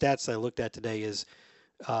Next Gen Stats that I looked at today is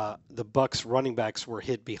the Bucs running backs were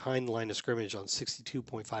hit behind the line of scrimmage on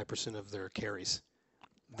 62.5% of their carries.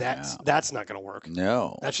 That's not going to work.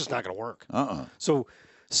 No. That's just not going to work. Uh-uh. So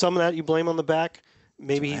some of that you blame on the back.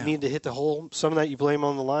 maybe he needed to hit the hole. Some of that you blame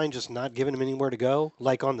on the line, just not giving him anywhere to go,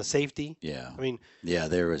 like on the safety. Yeah. I mean, yeah,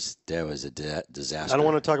 that was a disaster. I don't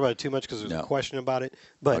want to talk about it too much because there's a question about it.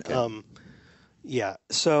 But, yeah,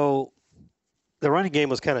 so the running game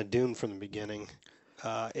was kind of doomed from the beginning.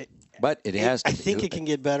 But it has. I think it can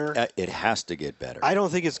get better. It has to get better. I don't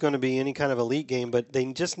think it's going to be any kind of elite game, but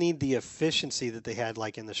they just need the efficiency that they had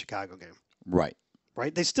like in the Chicago game. Right.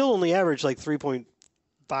 Right? They still only averaged like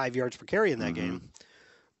 3.5 yards per carry in that game.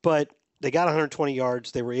 But they got 120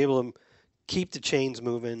 yards. They were able to keep the chains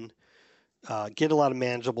moving, get a lot of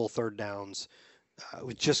manageable third downs.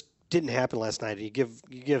 It just didn't happen last night. You give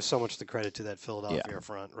so much the credit to that Philadelphia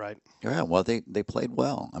front, right? Yeah, well, they played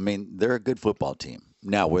well. I mean, they're a good football team.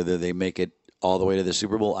 Now, whether they make it all the way to the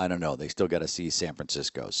Super Bowl, I don't know. They still got to see San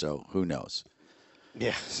Francisco, so who knows?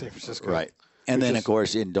 Yeah, San Francisco. Right. And then, of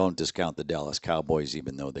course, don't discount the Dallas Cowboys,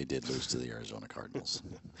 even though they did lose to the Arizona Cardinals.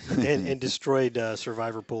 and destroyed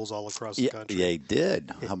survivor pools all across the country. Yeah, they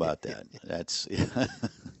did. How about that? That's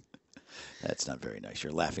not very nice.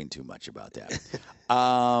 You're laughing too much about that.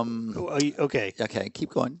 Okay. Okay, keep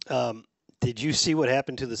going. Did you see what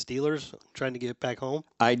happened to the Steelers trying to get back home?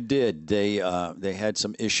 I did. They had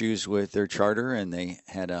some issues with their charter, and they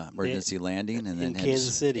had an emergency landing. And then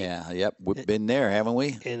Kansas City. Yeah, yep. We've been there, haven't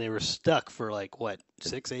we? And they were stuck for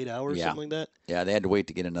 6-8 hours, something like that? Yeah, they had to wait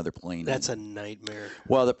to get another plane. That's a nightmare.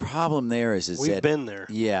 Well, the problem there is we've been there.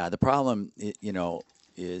 Yeah, the problem,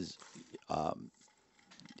 is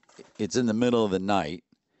it's in the middle of the night,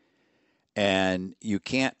 and you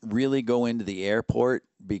can't really go into the airport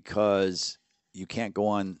because you can't go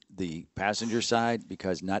on the passenger side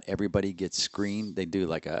because not everybody gets screened. They do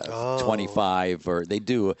like a 25, or they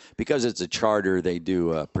do, because it's a charter, they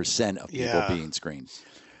do a % of people being screened.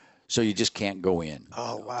 So you just can't go in.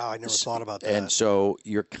 Oh, wow. I never thought about that. And so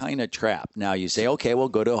you're kind of trapped. Now you say, okay, we'll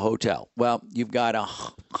go to a hotel. Well, you've got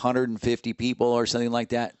 150 people or something like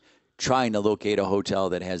that trying to locate a hotel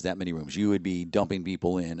that has that many rooms. You would be dumping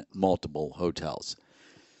people in multiple hotels.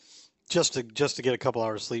 Just to get a couple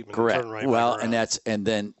hours sleep and Correct. turn right well, back around. and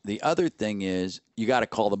then the other thing is you got to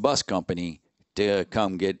call the bus company to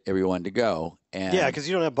come get everyone to go. And yeah, because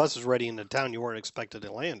you don't have buses ready in the town you weren't expected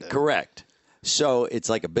to land in. Correct. So it's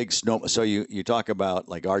like a big snow. So you talk about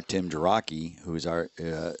like our Tim Jarocki, who's our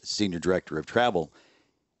senior director of travel.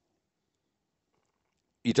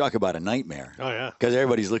 You talk about a nightmare. Oh, yeah. Because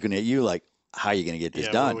everybody's looking at you like, how are you going to get this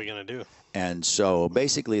done? What are we going to do? And so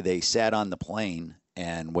basically they sat on the plane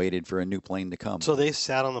and waited for a new plane to come. So they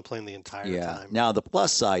sat on the plane the entire time. Now, the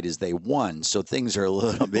plus side is they won, so things are a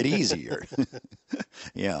little bit easier.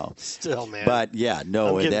 Still, man. But, yeah,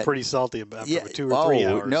 no. I'm getting pretty salty about 2 or 3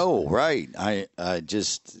 hours. No, right. I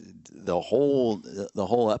just the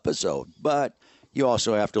whole episode. But you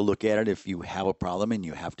also have to look at it if you have a problem and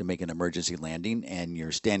you have to make an emergency landing and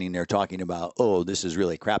you're standing there talking about, oh, this is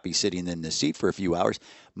really crappy sitting in the seat for a few hours.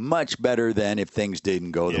 Much better than if things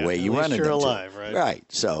didn't go the way you wanted them to. You're alive, right? Right.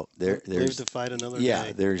 So there's live to fight another day.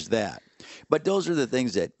 Yeah, there's that. But those are the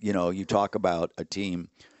things that, you talk about a team,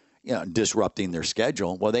 disrupting their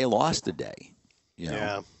schedule. Well, they lost a day.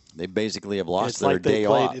 Yeah. They basically have lost their day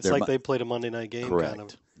off. It's like they played a Monday night game. Correct.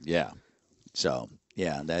 Kind of. Yeah. So,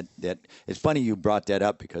 yeah, that it's funny you brought that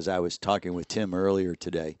up because I was talking with Tim earlier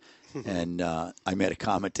today, and I made a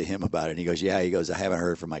comment to him about it. And he goes, I haven't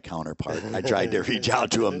heard from my counterpart. I tried to reach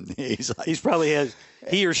out to him.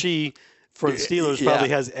 He or she for the Steelers probably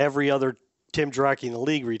has every other Tim Jarocki in the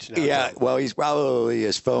league reaching out. Yeah, well,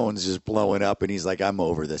 his phone's just blowing up, and he's like, I'm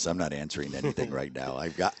over this. I'm not answering anything right now.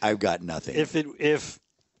 I've got nothing.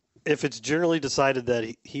 If it's generally decided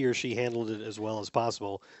that he or she handled it as well as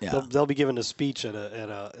possible, they'll be given a speech at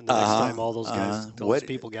the next time all those guys, those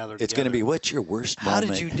people gather together. It's going to be, what's your worst moment?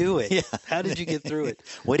 How did you do it? How did you get through it?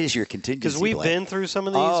 What is your contingency Because we've been through some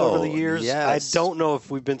of these over the years. Yes. I don't know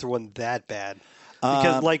if we've been through one that bad.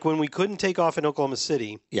 Because, when we couldn't take off in Oklahoma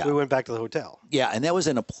City, we went back to the hotel. Yeah, and that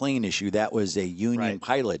wasn't a plane issue. That was a union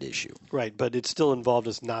pilot issue. Right, but it still involved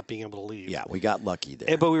us not being able to leave. Yeah, we got lucky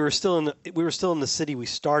there. But we were still in the city we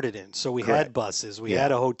started in, so we had buses. We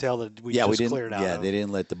had a hotel that we cleared out. Yeah, they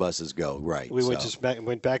didn't let the buses go. Right. We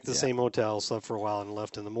went back to the same hotel, slept for a while, and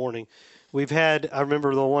left in the morning. I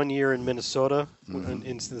remember the one year in Minnesota,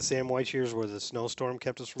 in the Sam White years, where the snowstorm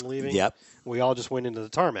kept us from leaving. Yep. We all just went into the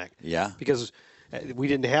tarmac. Yeah. Because we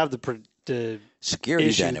didn't have the security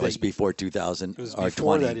issue then. It was before 2000. It was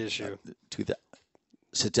before that issue.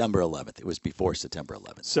 September 11th. It was before September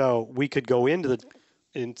 11th. So we could go into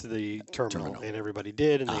into the terminal, and everybody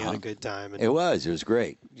did, and they had a good time. And It was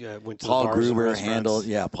great. yeah, went to Paul the bars and Gruber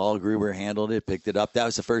restaurants. Paul Gruber handled it, picked it up. That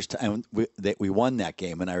was the first time that we won that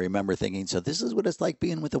game, and I remember thinking, so this is what it's like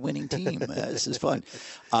being with a winning team. This is fun.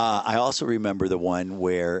 I also remember the one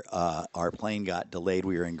where our plane got delayed.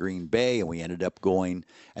 We were in Green Bay, and we ended up going,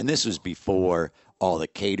 and this was before all the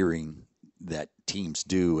catering that teams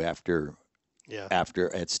do after at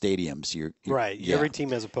stadiums. Right. Every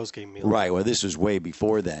team has a post-game meal. Right. Well, this was way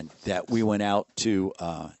before then that we went out to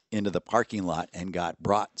into the parking lot and got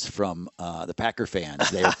brats from the Packer fans.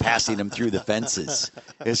 They were passing them through the fences.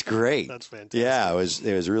 It's great. That's fantastic. Yeah, it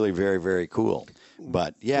was really very, very cool.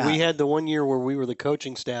 But yeah, we had the one year where we were the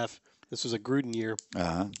coaching staff. This was a Gruden year.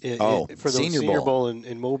 For the Senior Bowl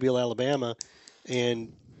in Mobile, Alabama,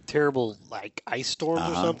 and terrible ice storms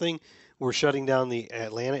or something. We're shutting down the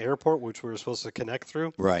Atlanta airport, which we were supposed to connect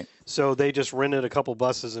through. Right. So they just rented a couple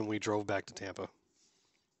buses, and we drove back to Tampa.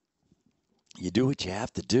 You do what you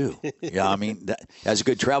have to do. Yeah, I mean, as a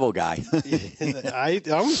good travel guy. I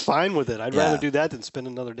was fine with it. I'd rather do that than spend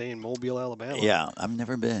another day in Mobile, Alabama. Yeah, I've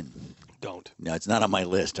never been. Don't. No, it's not on my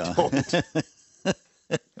list, huh? Don't.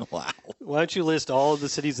 Wow. Why don't you list all of the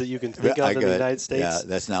cities that you can think of in the United States? Yeah,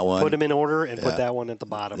 that's not one. Put them in order and put that one at the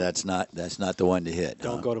bottom. That's not the one to hit.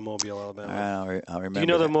 Don't go to Mobile, Alabama. I'll remember. Do you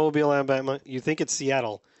know that Mobile, Alabama? You think it's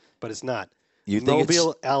Seattle, but it's not. You think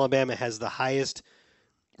Mobile, Alabama has the highest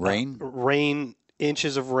rain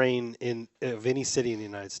inches of rain of any city in the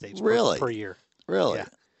United States per year. Really? Yeah.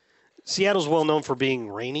 Seattle's well known for being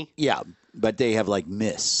rainy. Yeah, but they have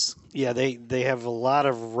mists. Yeah, they have a lot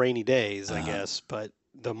of rainy days, I guess, but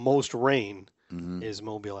the most rain is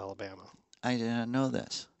Mobile, Alabama. I didn't know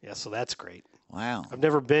this. Yeah, so that's great. Wow. I've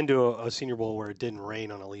never been to a Senior Bowl where it didn't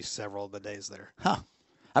rain on at least several of the days there. Huh.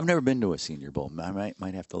 I've never been to a Senior Bowl. I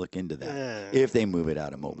might have to look into that if they move it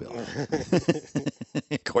out of Mobile,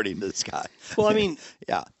 according to this guy. Well, I mean,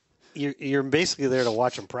 yeah, you're basically there to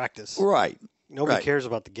watch them practice. Right. Nobody cares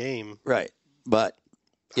about the game. Right. But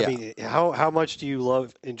yeah. I mean, how much do you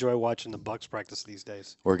enjoy watching the Bucs practice these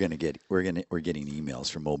days? We're getting emails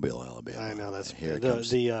from Mobile, Alabama. I know that's here. They're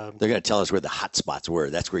going to tell us where the hot spots were.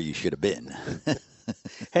 That's where you should have been.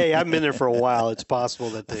 Hey, I've been there for a while. It's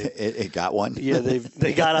possible that it got one. Yeah,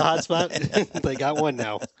 they got a hot spot. They got one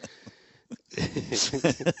now.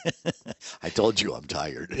 I told you I'm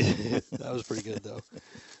tired. That was pretty good though.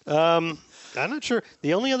 I'm not sure.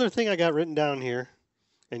 The only other thing I got written down here,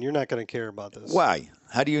 and you're not going to care about this. Why?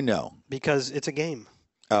 How do you know? Because it's a game.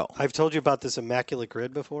 Oh. I've told you about this immaculate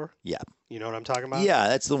grid before. Yeah. You know what I'm talking about? Yeah,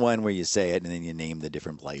 that's the one where you say it and then you name the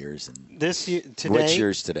different players. And this year, today. What's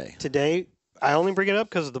yours today? Today, I only bring it up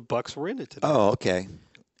because the Bucs were in it today. Oh, okay.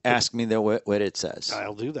 Ask me what it says.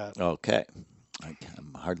 I'll do that. Okay.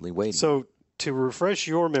 I'm hardly waiting. So to refresh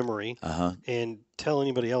your memory and tell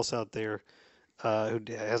anybody else out there who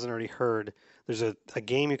hasn't already heard, there's a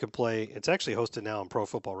game you can play. It's actually hosted now on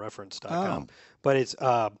ProFootballReference.com. But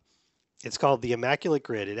it's called the Immaculate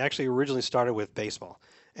Grid. It actually originally started with baseball.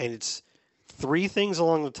 And it's 3 things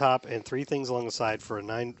along the top and 3 things along the side for a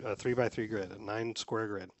 3x3 grid, a 9-square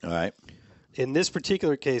grid. All right. In this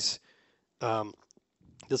particular case,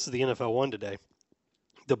 this is the NFL one today.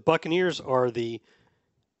 The Buccaneers are the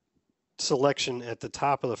selection at the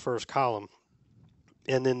top of the first column,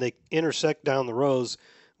 and then they intersect down the rows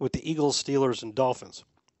with the Eagles, Steelers, and Dolphins.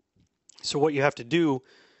 So what you have to do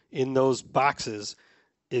in those boxes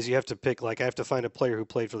is you have to pick, I have to find a player who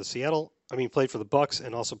played for the Bucs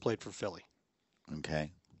and also played for Philly.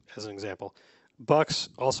 Okay. As an example. Bucs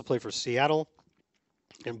also played for Seattle,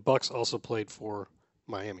 and Bucs also played for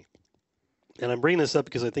Miami. And I'm bringing this up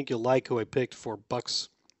because I think you'll like who I picked for Bucs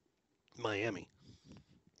Miami.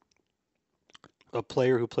 A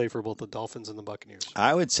player who played for both the Dolphins and the Buccaneers.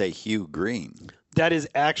 I would say Hugh Green. That is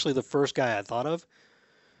actually the first guy I thought of.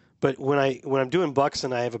 But when I'm doing Bucs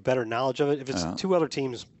and I have a better knowledge of it, if it's 2 other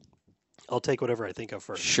teams, I'll take whatever I think of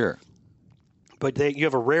first. Sure. But you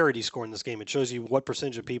have a rarity score in this game. It shows you what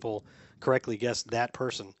percentage of people correctly guessed that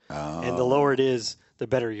person. Oh. And the lower it is, the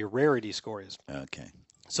better your rarity score is. Okay.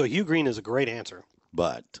 So Hugh Green is a great answer.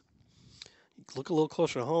 But look a little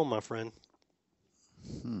closer to home, my friend.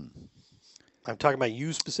 I'm talking about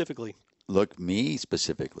you specifically. Look, me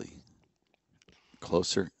specifically.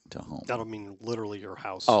 Closer to home. I don't mean literally your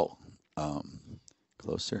house. Oh,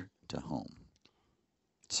 closer to home.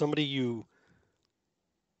 Somebody you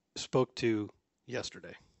spoke to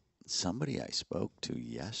yesterday. Somebody I spoke to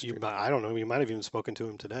yesterday. I don't know. You might have even spoken to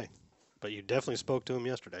him today. But you definitely spoke to him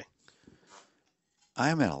yesterday.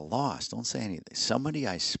 I'm at a loss. Don't say anything. Somebody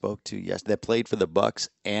I spoke to yesterday that played for the Bucs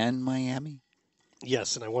and Miami?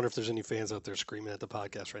 Yes, and I wonder if there's any fans out there screaming at the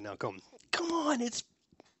podcast right now. Come on, it's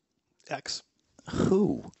X.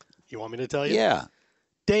 Who? You want me to tell you? Yeah.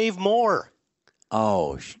 Dave Moore.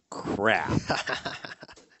 Oh, crap.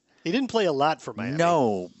 He didn't play a lot for Miami.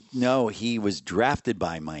 No, he was drafted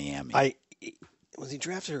by Miami. Was he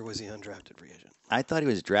drafted or was he undrafted free agent? I thought he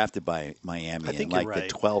was drafted by Miami I think in you're right.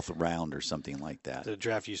 the 12th round or something like that. The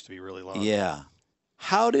draft used to be really long. Yeah.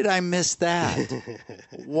 How did I miss that?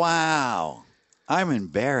 Wow. I'm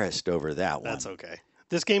embarrassed over that one. That's okay.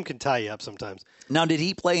 This game can tie you up sometimes. Now, did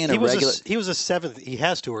he play in a He was regular? he was a seventh. He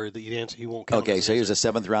has to, or the answer he won't count. Okay, so he was a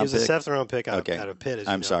seventh round He pick? was a seventh round pick out of Pitt. As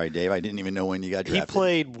you I'm know. sorry, Dave. I didn't even know when you got drafted. He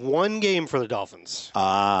played one game for the Dolphins.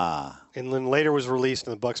 And then later was released,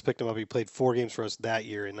 and the Bucs picked him up. He played 4 games for us that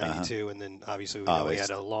year in '92, and then obviously we know he had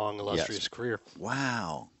a long, illustrious career.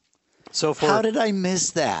 Wow. So how did I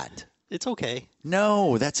miss that? It's okay.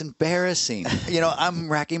 No, that's embarrassing.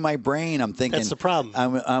 I'm racking my brain. I'm thinking that's the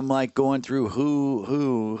problem. I'm like going through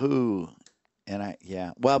who, and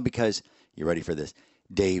well, because you ready for this?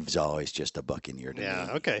 Dave's always just a Buccaneer to me. Yeah,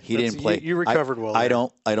 okay. He didn't play. You recovered well. I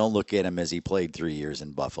don't look at him as he played 3 years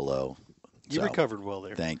in Buffalo. You recovered well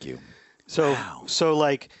there. Thank you. So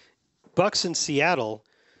like Bucs in Seattle,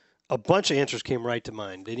 a bunch of answers came right to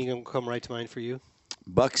mind. Did any come right to mind for you?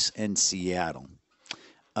 Bucs and Seattle.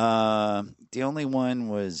 The only one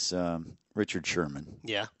was Richard Sherman.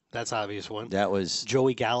 Yeah, that's obvious one. That was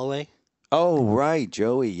Joey Galloway. Oh, right,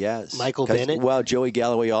 Joey, yes. Michael Bennett. Well, Joey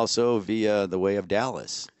Galloway also via the way of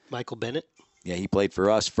Dallas. Michael Bennett. Yeah, he played for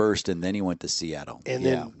us first, and then he went to Seattle. And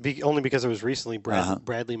then only because it was recently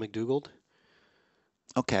Bradley McDougald.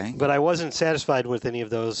 Okay. But I wasn't satisfied with any of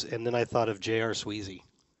those, and then I thought of J.R. Sweezy.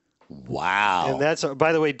 Wow. And that's,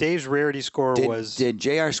 by the way, Dave's rarity score was... Did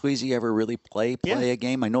J.R. Sweezy ever really play a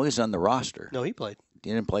game? I know he's on the roster. No, he played. He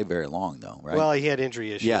didn't play very long, though, right? Well, he had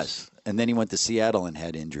injury issues. Yes. And then he went to Seattle and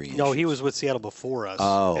had injury issues. No, he was with Seattle before us.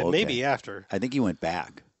 Oh, and okay. maybe after. I think he went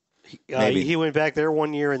back. He went back there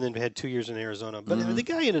 1 year and then had 2 years in Arizona. But the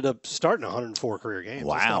guy ended up starting 104 career games.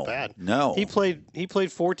 Wow. That's not bad. No. He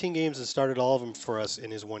played 14 games and started all of them for us in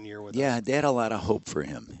his 1 year with us. Yeah, they had a lot of hope for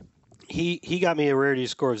him. He got me a rarity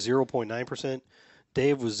score of 0.9%.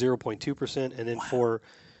 Dave was 0.2%. And then for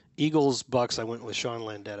Eagles Bucks, I went with Sean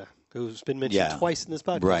Landetta, who's been mentioned twice in this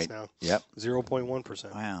podcast now. Yep.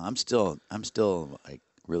 0.1%. Wow, I'm still like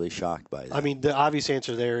really shocked by that. I mean, the obvious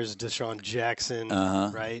answer there is Deshaun Jackson,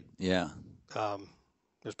 right? Yeah.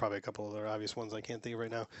 There's probably a couple other obvious ones I can't think of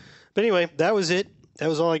right now. But anyway, that was it. That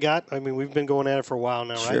was all I got. I mean, we've been going at it for a while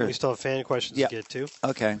now, right? We still have fan questions to get to.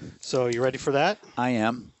 Okay. So you ready for that? I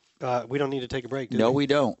am. We don't need to take a break, do No, we? we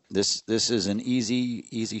don't. This is an easy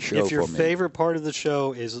show for me. If your favorite part of the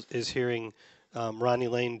show is hearing Ronnie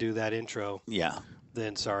Lane do that intro,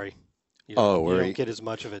 then sorry. You don't get as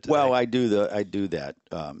much of it today. Well, I do that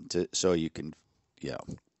so you can,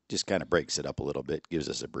 just kind of breaks it up a little bit, gives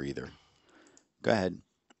us a breather. Go ahead.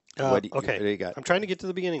 What do you got? I'm trying to get to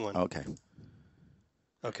the beginning one. Okay.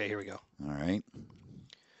 Okay, here we go. All right.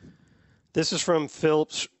 This is from Phil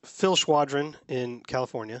Schwadron in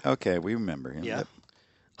California. Okay, we remember him. Yeah. Yep.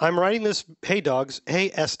 I'm writing this. Hey, dogs.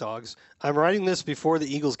 Hey, S-Dogs. I'm writing this before the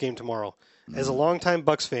Eagles game tomorrow. As a longtime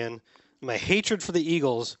Bucs fan, my hatred for the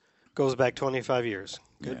Eagles goes back 25 years.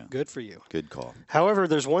 Good for you. Good call. However,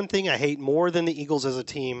 there's one thing I hate more than the Eagles as a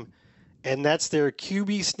team, and that's their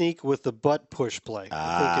QB sneak with the butt push play.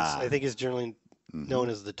 I think it's generally known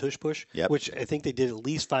as the tush push, which I think they did at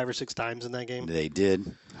least 5 or 6 times in that game. They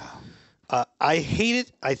did. I hate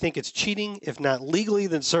it. I think it's cheating. If not legally,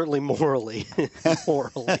 then certainly morally.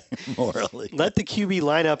 Morally. Let the QB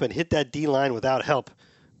line up and hit that D line without help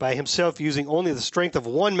by himself using only the strength of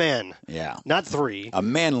one man. Yeah. Not 3. A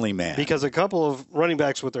manly man. Because a couple of running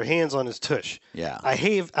backs with their hands on his tush. Yeah. I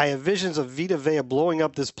have visions of Vita Vea blowing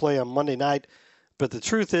up this play on Monday night, but the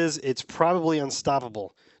truth is it's probably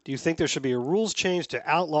unstoppable. Do you think there should be a rules change to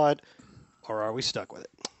outlaw it, or are we stuck with it?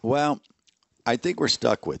 Well, I think we're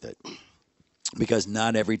stuck with it because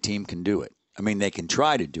not every team can do it. I mean, they can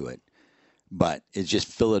try to do it, but it's just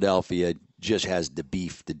Philadelphia just has the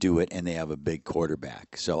beef to do it, and they have a big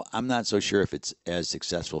quarterback. So I'm not so sure if it's as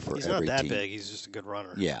successful for every team. He's not that big. He's just a good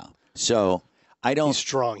runner. Yeah. So I don't. He's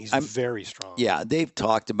strong. He's very strong. Yeah, they've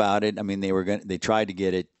talked about it. I mean, they tried to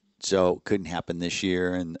get it, so it couldn't happen this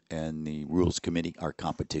year. And the rules committee, our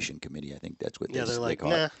competition committee, I think that's what they're like, call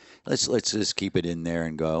nah. it. Let's just keep it in there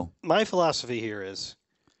and go. My philosophy here is,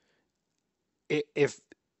 if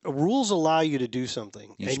rules allow you to do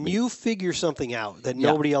something and you figure something out that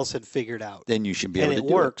nobody else had figured out, then you should be able to do it. And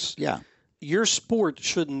it works. Yeah. Your sport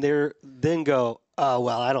shouldn't then go, oh,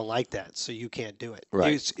 well, I don't like that, so you can't do it.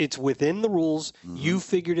 Right. It's within the rules. Mm-hmm. You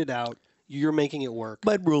figured it out. You're making it work.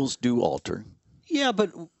 But rules do alter. Yeah,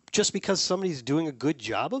 but just because somebody's doing a good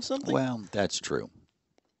job of something? Well, that's true.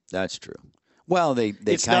 That's true. Well,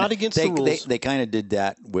 it's not against the rules. They kind of did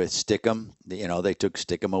that with Stickum. They took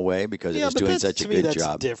Stickum away because it was but doing such a good that's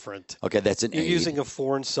job. Different. Okay, that's an You're aid. using a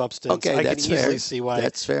foreign substance. Okay, I that's can easily fair. see why.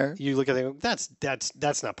 That's fair. You look at it.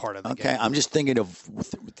 That's not part of the Okay, game. I'm just thinking of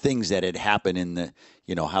things that had happened in the,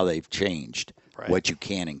 how they've changed, Right. what you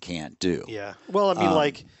can and can't do. Yeah. Well, I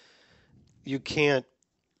mean, you can't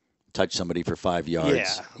Touch somebody for 5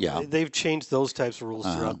 yards. Yeah. They've changed those types of rules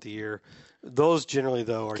throughout the year. Those generally,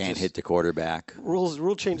 though, are Can't just hit the quarterback.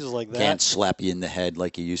 rule changes like that. Can't slap you in the head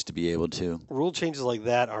like you used to be able to. Rule changes like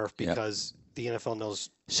that are because the NFL knows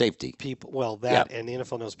Safety. people. Well, and the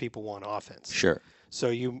NFL knows people want offense. Sure. So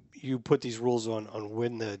you put these rules on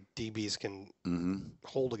when the DBs can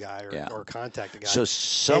hold a guy or contact a guy.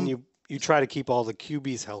 So and you try to keep all the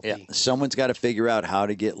QBs healthy. Yeah, someone's got to figure out how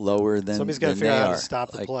to get lower than Somebody's got to than figure they out how are. to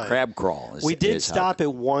stop the Like play. crab crawl. We did stop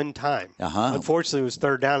it one time. Uh-huh. Unfortunately, it was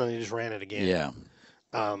third down, and they just ran it again. Yeah.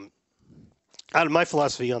 Out of my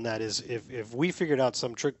philosophy on that is if we figured out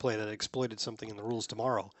some trick play that exploited something in the rules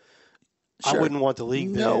tomorrow, Sure. I wouldn't want the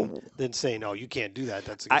league then say, no, you can't do that.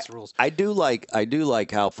 That's against the rules. I do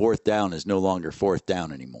like how fourth down is no longer fourth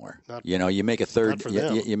down anymore. You make a third,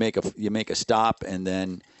 you make a stop, and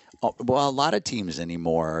then a lot of teams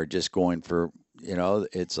anymore are just going for.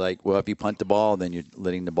 It's like, well, if you punt the ball, then you're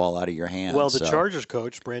letting the ball out of your hands. Well, the Chargers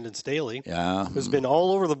coach, Brandon Staley, yeah, who's been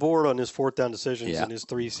all over the board on his fourth down decisions in his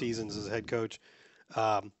 3 seasons as head coach.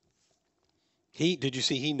 Did you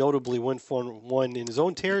see he notably went for one in his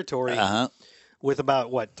own territory with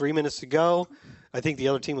about, 3 minutes to go? I think the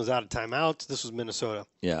other team was out of timeouts. This was Minnesota.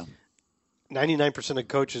 Yeah. 99% of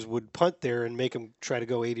coaches would punt there and make him try to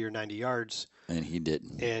go 80 or 90 yards. And he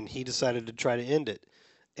didn't. And he decided to try to end it.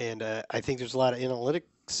 And I think there's a lot of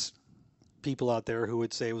analytics people out there who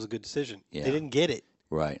would say it was a good decision. Yeah. They didn't get it.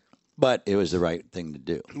 Right. But it was the right thing to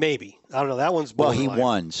do. Maybe. I don't know. That one's borderline. Well, he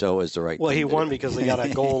won, so it was the right thing he to won do. because they got a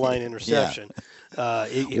goal line interception. I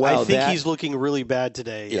think he's looking really bad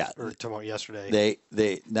today. Yeah. Or yesterday.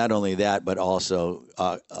 They not only that, but also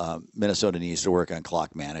Minnesota needs to work on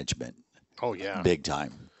clock management. Oh, yeah. Big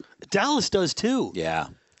time. Dallas does, too. Yeah.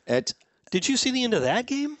 Did you see the end of that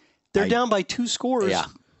game? They're down by 2 scores. Yeah.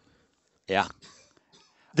 Yeah.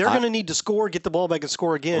 They're going to need to score, get the ball back, and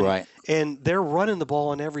score again. Right. And they're running the ball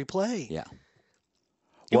on every play. Yeah.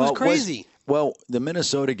 It was crazy. The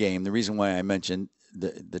Minnesota game, the reason why I mentioned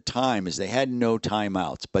the time is they had no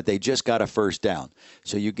timeouts, but they just got a first down.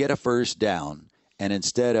 So you get a first down, and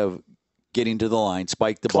instead of getting to the line,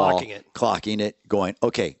 spike the ball, clocking it, going,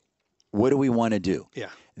 okay, what do we want to do? Yeah.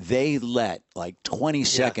 They let 20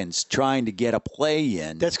 seconds trying to get a play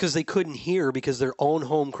in. That's because they couldn't hear because their own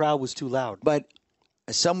home crowd was too loud. But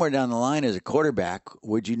somewhere down the line as a quarterback,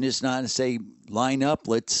 would you just not say, line up,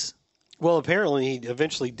 let's... Well, apparently he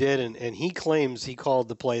eventually did, and he claims he called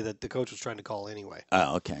the play that the coach was trying to call anyway.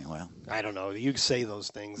 Oh, okay, well. I don't know. You say those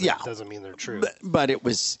things. Yeah. It doesn't mean they're true. But it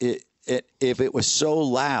was... if it was so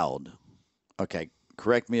loud, okay,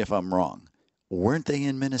 correct me if I'm wrong, weren't they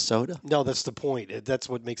in Minnesota? No, that's the point. That's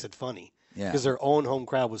what makes it funny. Yeah. Because their own home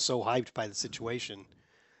crowd was so hyped by the situation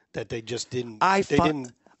that they just didn't. I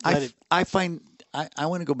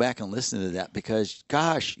want to go back and listen to that because,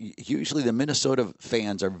 gosh, usually the Minnesota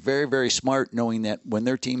fans are very, very smart, knowing that when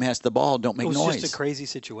their team has the ball, don't make noise. It was just a crazy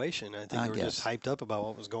situation. I think they were just hyped up about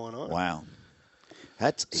what was going on. Wow.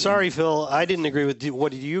 Sorry, Phil. I didn't agree with.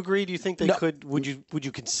 What did you agree? Do you think they could? Would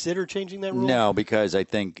you consider changing that rule? No, because I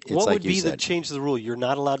think it's what like would be the change to the rule? You're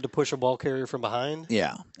not allowed to push a ball carrier from behind.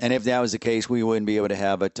 Yeah, and if that was the case, we wouldn't be able to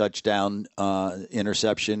have a touchdown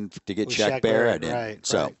interception to get Shaq Barrett in. Right,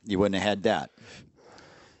 so you wouldn't have had that.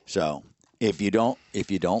 So if you don't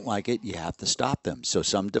like it, you have to stop them. So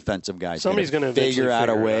some defensive guys somebody's going to figure out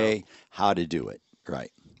a way how to do it. Right.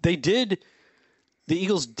 They did. The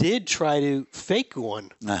Eagles did try to fake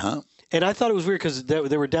one. And I thought it was weird because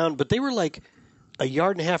they were down, but they were like a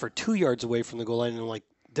yard and a half or 2 yards away from the goal line. And I'm like,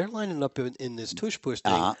 they're lining up in this tush-push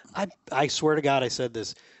thing. I swear to God I said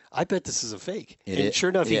this. I bet this is a fake. And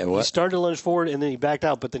sure enough, he started to lunge forward, and then he backed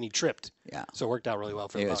out, but then he tripped. Yeah. So it worked out really well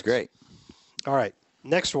for the Bucs. It was great. All right.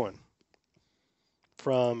 Next one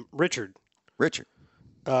from Richard.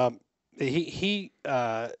 He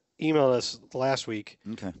emailed us last week,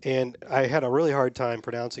 and I had a really hard time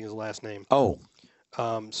pronouncing his last name. Oh.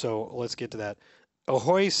 So let's get to that.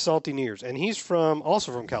 Ahoy Saltineers, and he's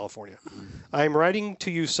also from California. I am writing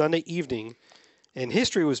to you Sunday evening, and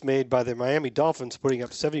history was made by the Miami Dolphins putting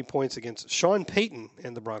up 70 points against Sean Payton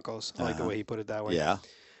and the Broncos. I like the way he put it that way. Yeah.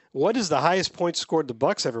 What is the highest points scored the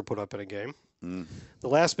Bucs ever put up in a game? The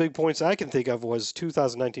last big points I can think of was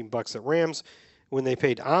 2019 Bucs at Rams, when they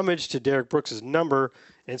paid homage to Derek Brooks' number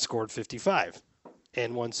and scored 55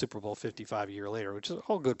 and won Super Bowl 55 a year later, which is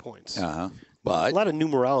all good points. Uh-huh. A But lot of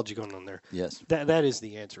numerology going on there. yes. That is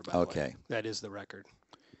the answer, by the way. Okay. That is the record.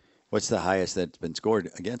 What's the highest that's been scored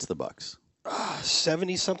against the Bucs?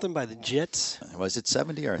 70-something by the Jets. Was it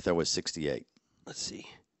 70 or I thought it was 68? Let's see.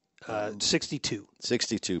 62.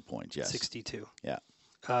 62 points, yes. 62. Yeah.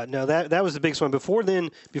 No, that was the biggest one. Before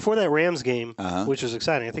that Rams game, Uh-huh. which was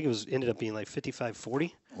exciting, I think it ended up being like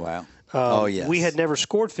 55-40. Wow. Oh, yes. We had never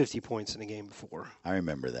scored 50 points in a game before. I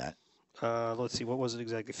remember that. Let's see, what was it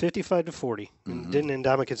exactly? 55-40. And didn't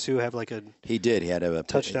Ndamukong Suh have like a He did. He had a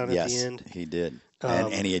touchdown at yes, the end? He did.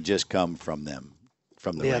 And he had just come from the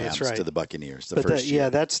Yeah, Rams that's right. to the Buccaneers the But first year. yeah,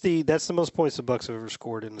 that's the most points the Bucs have ever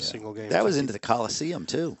scored in a single game. That was into the Coliseum,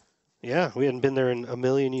 too. Yeah, we hadn't been there in a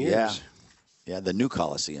million years. Yeah. Yeah, the new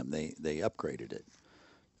Coliseum, they upgraded it.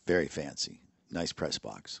 Very fancy. Nice press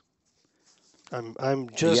box. I'm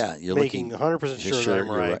just you're making looking- 100% sure sure that I'm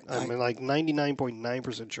you're right. right. I'm like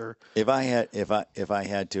 99.9% sure. If I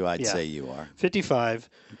had to, I'd Yeah. say you are. 55.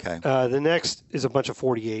 Okay. The next is a bunch of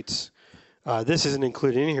 48s. This isn't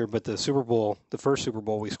included in here, but the first Super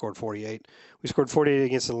Bowl, we scored 48. We scored 48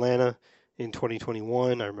 against Atlanta in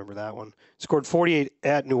 2021. I remember that one. Scored 48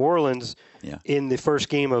 at New Orleans Yeah. in the first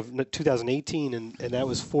game of 2018, and that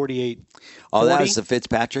was 48. Oh, that 40. was the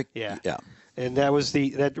Fitzpatrick? Yeah. Yeah. And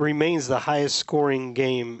that remains the highest scoring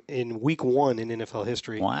game in Week 1 in NFL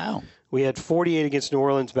history. Wow. We had 48 against New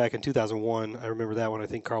Orleans back in 2001. I remember that one. I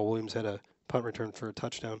think Carl Williams had a punt return for a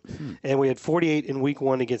touchdown. And we had 48 in Week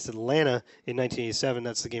 1 against Atlanta in 1987.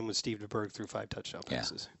 That's the game when Steve DeBerg threw 5 touchdown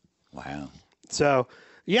passes. Wow. So,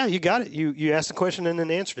 yeah, you got it. You asked the question and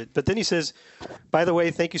then answered it. But then he says, by the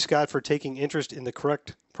way, thank you, Scott, for taking interest in the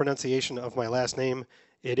correct pronunciation of my last name.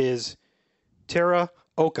 It is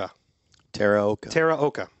Teraoka. Teraoka.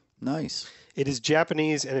 Teraoka. Nice. It is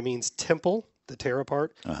Japanese, and it means temple, the Tera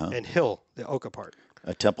part, and hill, the Oka part.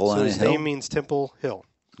 A temple So on a his hill? name means temple hill.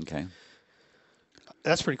 Okay.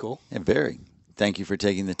 That's pretty cool. Yeah, very. Thank you for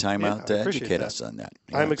taking the time out I to appreciate educate that. us on that.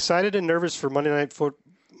 I'm excited and nervous for Monday Night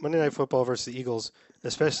Football versus the Eagles.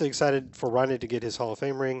 Especially excited for Ronnie to get his Hall of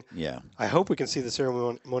Fame ring. Yeah. I hope we can see the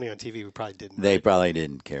ceremony on TV. We probably didn't. They probably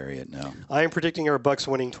didn't carry it, no. I am predicting our Bucs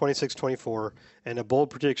winning 26-24 and a bold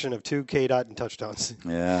prediction of 2 K-Dot and touchdowns.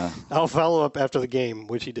 Yeah. I'll follow up after the game,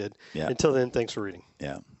 which he did. Yeah. Until then, thanks for reading,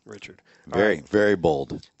 Yeah. Richard. Very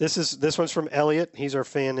bold. This one's from Elliot. He's our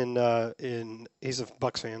fan he's a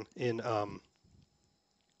Bucs fan in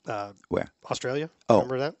Where? Australia. Oh.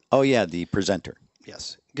 Remember that? Oh, yeah, the presenter.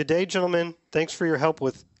 Yes. Good day, gentlemen. Thanks for your help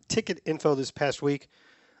with ticket info this past week.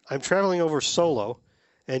 I'm traveling over solo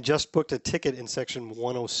and just booked a ticket in section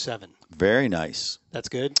 107. Very nice. That's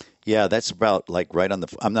good. Yeah, that's about like right on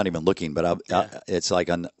the. I'm not even looking, but it's like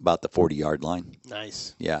on about the 40-yard line.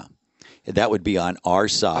 Nice. Yeah, that would be on our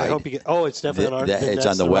side. I hope you get. Oh, it's definitely on our. then It's that's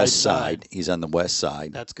on the west right side. He's on the west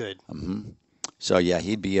side. That's good. So yeah,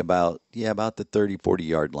 he'd be about the 30,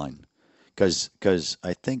 40-yard line. Because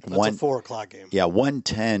I think That's a 4 o'clock game. Yeah,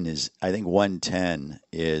 110 is. I think 110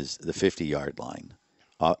 is the 50-yard line,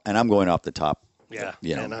 and I'm going off the top. Yeah.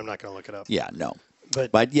 You know. And I'm not going to look it up. Yeah, no.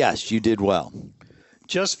 But yes, you did well.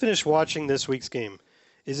 just finished watching this week's game.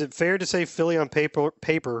 Is it fair to say Philly on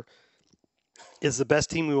paper is the best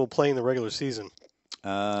team we will play in the regular season?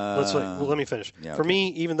 Let me finish. Yeah, For okay. me,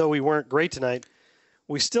 even though we weren't great tonight,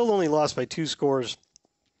 we still only lost by 2 scores.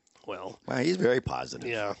 Well, Wow, he's very positive.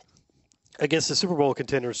 yeah, against the Super Bowl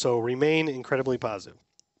contender, so remain incredibly positive.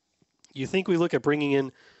 You think we look at bringing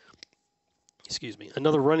in,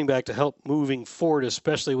 another running back to help moving forward,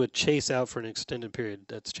 especially with Chase out for an extended period?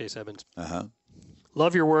 That's Chase Evans.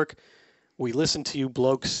 Love your work. We listen to you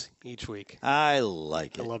blokes each week. I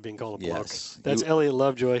like it. I love being called a bloke. Yes. That's Elliot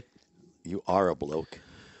Lovejoy. You are a bloke.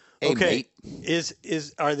 Hey, Okay,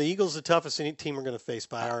 mate. are the Eagles the toughest team we're going to face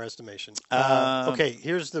by our estimation? Okay,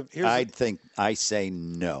 I say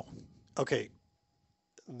no. Okay,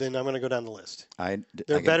 then I'm going to go down the list. They're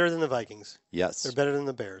They're better than the Vikings. Yes. They're better than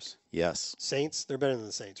the Bears. Yes. Saints, they're better than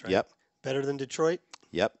the Saints, right? Yep. Better than Detroit.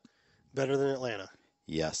 Yep. Better than Atlanta.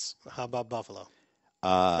 Yes. How about Buffalo?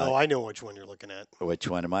 I know which one you're looking at. Which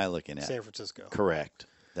one am I looking at? San Francisco. Correct.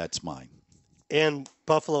 That's mine. And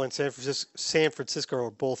Buffalo and San Francisco are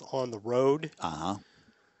both on the road.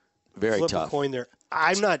 Very Flip tough. a coin there.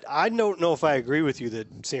 I don't know if I agree with you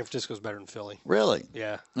that San Francisco is better than Philly. Really?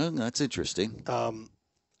 Yeah. Well, that's interesting.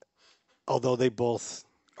 Although they both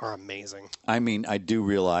are amazing. I mean, I do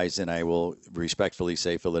realize, and I will respectfully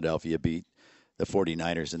say Philadelphia beat the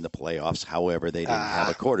 49ers in the playoffs. However, they didn't have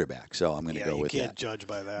a quarterback, so I'm going to go with you can't that. judge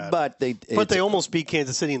by that. But they almost beat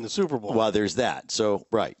Kansas City in the Super Bowl. Well, there's that. So,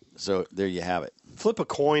 right. So there you have it. Flip a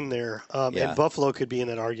coin there, Yeah. and Buffalo could be in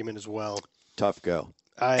that argument as well. Tough go.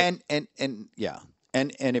 And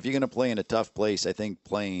if you're going to play in a tough place, I think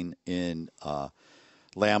playing in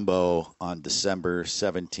Lambeau on December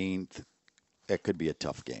 17th, it could be a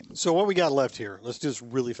tough game. So what we got left here? Let's do this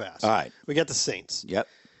really fast. All right. We got the Saints. Yep.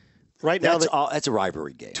 Right now, that's a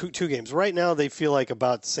rivalry game. Two games. Right now, they feel like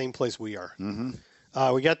about the same place we are.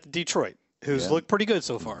 Mm-hmm. We got Detroit, who's looked pretty good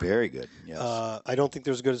so far. Very good. Yes. I don't think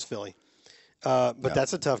they're as good as Philly, but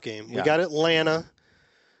that's a tough game. Yeah. We got Atlanta,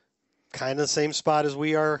 kind of the same spot as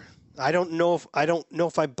we are. I don't know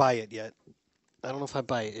if I buy it yet. I don't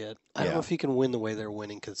know if he can win the way they're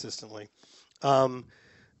winning consistently.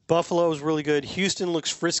 Buffalo is really good. Houston looks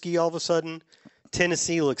frisky all of a sudden.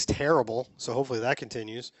 Tennessee looks terrible, so hopefully that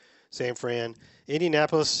continues. San Fran.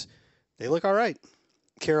 Indianapolis, they look all right.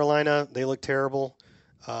 Carolina, they look terrible.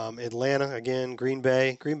 Atlanta, again. Green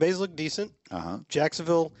Bay. Green Bay's look decent.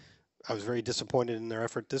 Jacksonville, I was very disappointed in their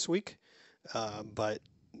effort this week, but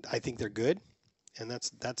I think they're good, and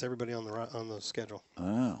that's everybody on the schedule.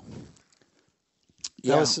 Oh.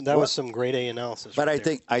 That was some grade A analysis. But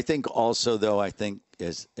right I think also though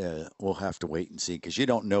is we'll have to wait and see because you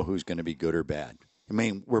don't know who's going to be good or bad. I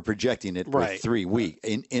mean, we're projecting it with 3 weeks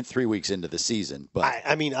in 3 weeks into the season. But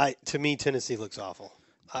to me, Tennessee looks awful.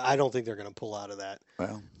 I don't think they're going to pull out of that.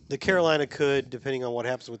 Well, the Carolina could, depending on what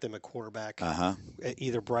happens with them at quarterback.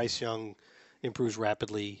 Either Bryce Young improves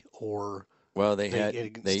rapidly or they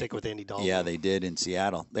stick with Andy Dalton. Yeah, they did in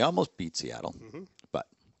Seattle. They almost beat Seattle, but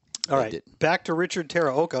all right. didn't. Back to Richard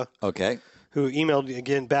Teraoka. Okay. Who emailed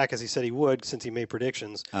again back as he said he would since he made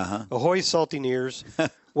predictions. Ahoy, Saltineers.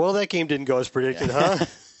 Well, that game didn't go as predicted, huh?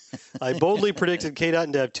 I boldly predicted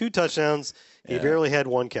K-Dot to have 2 touchdowns. He barely had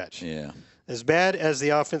 1 catch. Yeah. As bad as the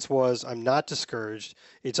offense was, I'm not discouraged.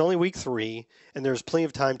 It's only week 3, and there's plenty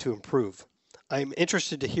of time to improve. I'm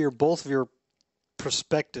interested to hear both of your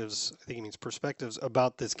perspectives, I think he means perspectives,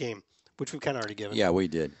 about this game, which we've kind of already given. Yeah, we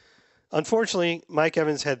did. Unfortunately, Mike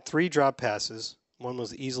Evans had 3 drop passes. One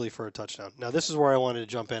was easily for a touchdown. Now, this is where I wanted to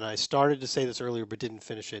jump in. I started to say this earlier but didn't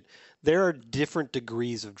finish it. There are different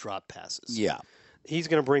degrees of drop passes. Yeah. He's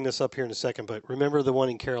going to bring this up here in a second, but remember the one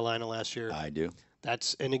in Carolina last year? I do.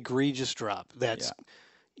 That's an egregious drop.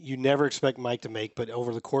 You never expect Mike to make, but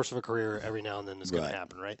over the course of a career, every now and then it's going to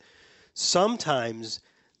happen, right? Sometimes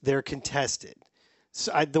they're contested.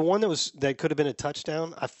 So the one that could have been a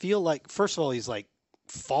touchdown, I feel like, first of all, he's like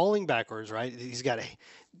falling backwards, right?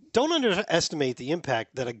 Don't underestimate the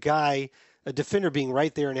impact that a defender being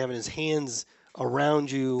right there and having his hands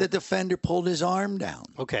around you. The defender pulled his arm down.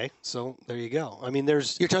 Okay, so there you go. I mean, you're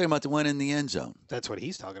talking about the one in the end zone. That's what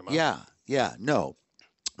he's talking about. Yeah. No,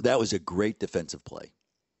 that was a great defensive play.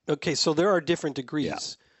 Okay, so there are different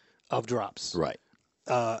degrees of drops. Right.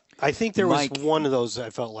 I think there was one of those I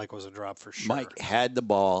felt like was a drop for sure. Mike had the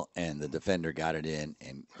ball, and the defender got it in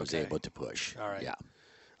and was able to push. All right. Yeah.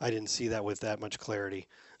 I didn't see that with that much clarity.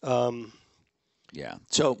 Yeah.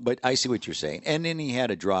 So, but I see what you're saying. And then he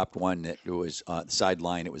had a dropped one that was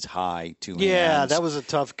sideline. It was high, 2 hands. Yeah, that was a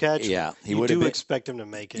tough catch. Yeah. You do expect him to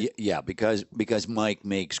make it. Yeah, because Mike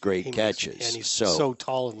makes great catches. And he's so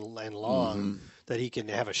tall and long that he can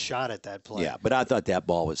have a shot at that play. Yeah, but I thought that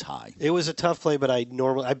ball was high. It was a tough play, but I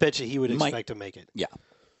bet you he would expect to make it. Yeah.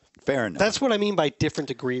 Fair enough. That's what I mean by different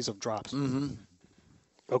degrees of drops.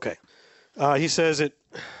 Okay. He says it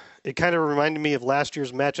kind of reminded me of last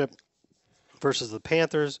year's matchup versus the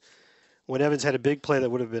Panthers when Evans had a big play that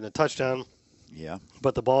would have been a touchdown. Yeah.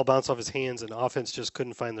 But the ball bounced off his hands and the offense just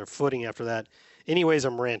couldn't find their footing after that. Anyways,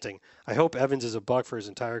 I'm ranting. I hope Evans is a Buck for his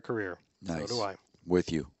entire career. Nice. So do I.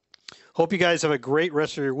 With you. Hope you guys have a great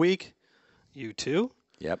rest of your week. You too.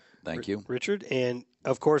 Yep. Thank you. Richard. And,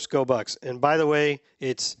 of course, go Bucks. And, by the way,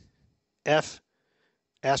 it's F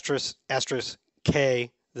 **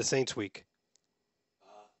 K, the Saints week.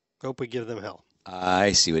 Hope we give them hell.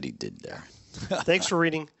 I see what he did there. Thanks for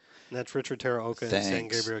reading. And that's Richard Teraoka in San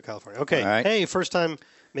Gabriel, California. Okay. Right. Hey, first time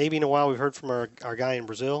maybe in a while we've heard from our guy in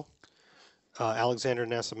Brazil, Alexander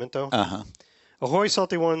Nascimento. Ahoy,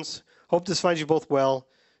 salty ones. Hope this finds you both well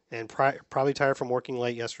and probably tired from working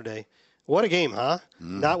late yesterday. What a game, huh?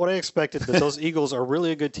 Not what I expected, but those Eagles are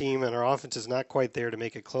really a good team, and our offense is not quite there to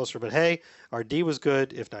make it closer. But, hey, our D was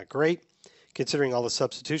good, if not great, considering all the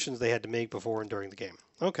substitutions they had to make before and during the game.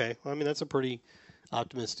 Okay. Well, I mean, that's a pretty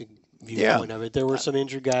optimistic viewpoint of it. There were some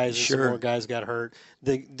injured guys and some more guys got hurt.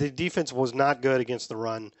 The defense was not good against the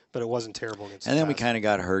run, but it wasn't terrible against the pass. And then we kind of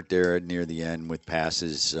got hurt there near the end with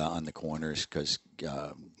passes on the corners because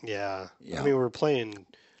I mean, we were playing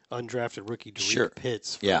undrafted rookie Derek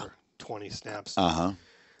Pitts for 20 snaps.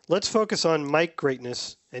 Let's focus on Mike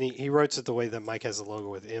Greatness, and he writes it the way that Mike has the logo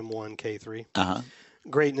with M1K3. Uh-huh.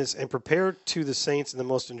 Greatness, and prepare to the Saints in the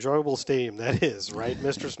most enjoyable stadium. That is, right,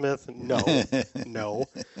 Mr. Smith? No. No.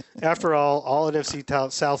 After all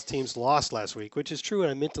NFC South teams lost last week, which is true,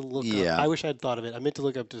 and I meant to look up. I wish I'd thought of it. I meant to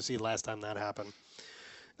look up to see the last time that happened.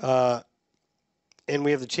 And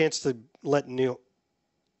we have the chance to leave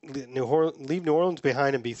New Orleans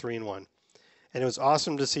behind and be 3-1. And it was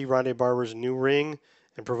awesome to see Rondé Barber's new ring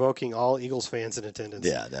and provoking all Eagles fans in attendance.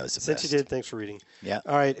 Yeah, that was the Since best. you did, thanks for reading. Yeah.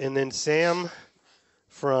 All right, and then Sam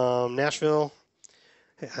from Nashville.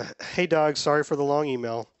 Hey, dog, sorry for the long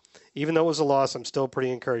email. Even though it was a loss, I'm still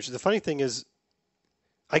pretty encouraged. The funny thing is,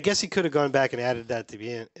 I guess he could have gone back and added that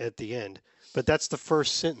at the end, but that's the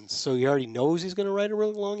first sentence. So he already knows he's going to write a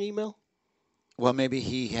really long email? Well, maybe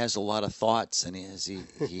he has a lot of thoughts, and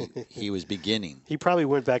he was beginning. He probably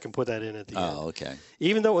went back and put that in at the end. Oh, okay.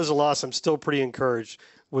 Even though it was a loss, I'm still pretty encouraged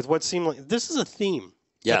with what seemed like this is a theme.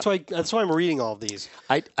 Yeah. That's why I'm reading all of these.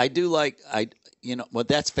 I do like well,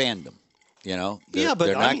 that's fandom. But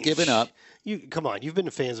they're not giving up. You come on, you've been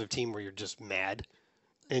fans of a team where you're just mad,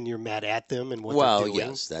 and you're mad at them and what Well, they're doing.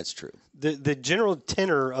 yes, that's true. The general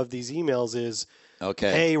tenor of these emails is,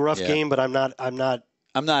 Okay. hey, rough game, but I'm not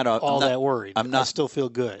that worried. I still feel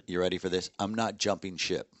good. You ready for this? I'm not jumping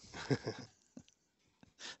ship.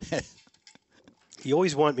 You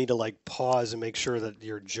always want me to pause and make sure that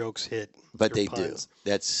your jokes hit. But your they puns.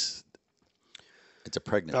 do. It's a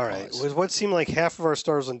pregnant All right. pause. With what seemed like half of our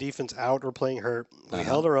stars on defense out or playing hurt, we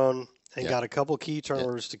held our own and got a couple key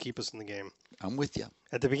turnovers to keep us in the game. I'm with you.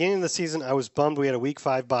 At the beginning of the season, I was bummed we had a Week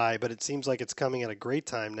 5 bye, but it seems like it's coming at a great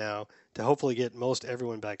time now to hopefully get most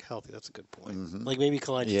everyone back healthy. That's a good point. Mm-hmm. Maybe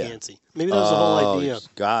Kalani Yancey. Maybe that was the whole idea.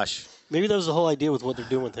 Gosh. Maybe that was the whole idea with what they're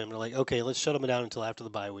doing with him. They're like, okay, let's shut him down until after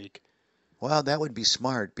the bye week. Well, that would be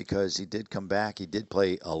smart because he did come back. He did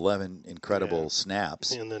play 11 incredible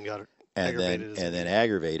snaps. And then got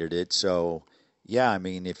aggravated it. So, yeah, I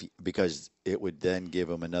mean, because it would then give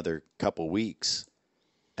him another couple weeks,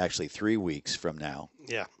 actually 3 weeks from now.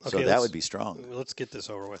 Yeah. Okay, so that would be strong. Let's get this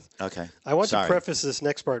over with. Okay. I want to preface this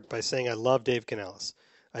next part by saying I love Dave Canales.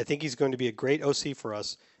 I think he's going to be a great OC for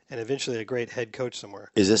us and eventually a great head coach somewhere.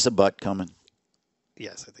 Is this a butt coming?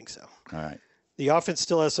 Yes, I think so. All right. The offense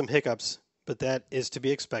still has some hiccups, but that is to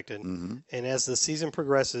be expected. Mm-hmm. And as the season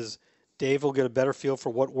progresses, Dave will get a better feel for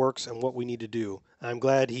what works and what we need to do. I'm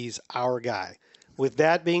glad he's our guy. With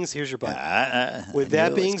that being here's your butt. With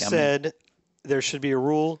that being said, there should be a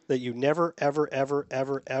rule that you never, ever, ever,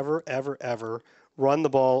 ever, ever, ever, ever run the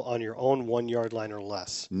ball on your own 1 yard line or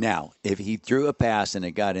less. Now, if he threw a pass and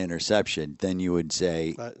it got interception, then you would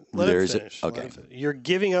say let him finish. Okay. You're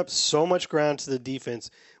giving up so much ground to the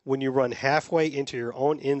defense when you run halfway into your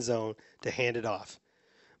own end zone to hand it off.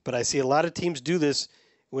 But I see a lot of teams do this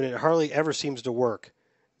when it hardly ever seems to work.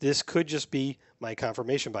 This could just be my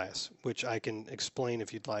confirmation bias, which I can explain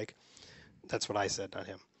if you'd like. That's what I said, not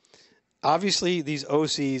him. Obviously, these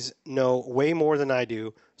OCs know way more than I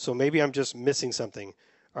do, so maybe I'm just missing something.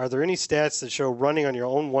 Are there any stats that show running on your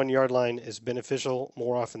own 1 yard line is beneficial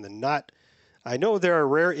more often than not? I know there are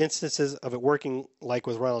rare instances of it working, like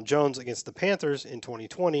with Ronald Jones against the Panthers in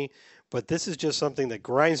 2020, but this is just something that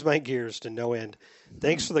grinds my gears to no end.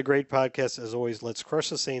 Thanks for the great podcast. As always, let's crush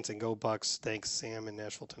the Saints and go Bucs. Thanks, Sam in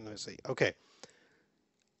Nashville, Tennessee. Okay.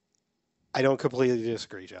 I don't completely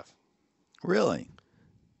disagree, Jeff. Really?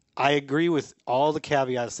 I agree with all the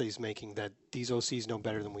caveats that he's making that these OCs know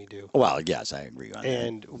better than we do. Well, yes, I agree on that.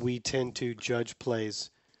 And we tend to judge plays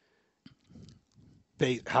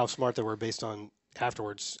how smart they were based on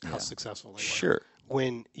afterwards how successful they were. Sure.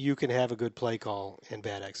 When you can have a good play call and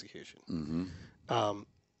bad execution. Mm-hmm.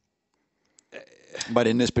 But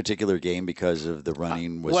in this particular game, because of the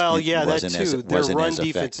running, that too. Their run defense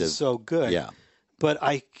effective. is so good. Yeah. But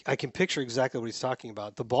I can picture exactly what he's talking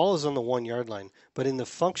about. The ball is on the 1 yard line, but in the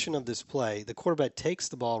function of this play, the quarterback takes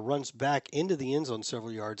the ball, runs back into the end zone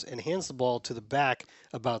several yards, and hands the ball to the back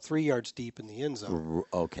about 3 yards deep in the end zone.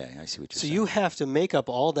 Okay, I see what you're saying. So you have to make up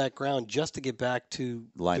all that ground just to get back to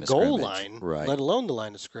the goal line, let alone the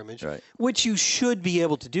line of scrimmage, which you should be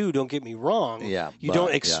able to do, don't get me wrong. Yeah, you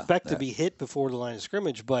don't expect to be hit before the line of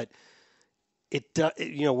scrimmage, but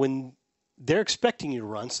when they're expecting you to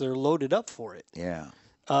run, so they're loaded up for it. Yeah.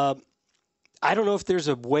 I don't know if there's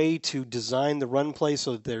a way to design the run play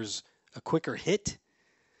so that there's a quicker hit.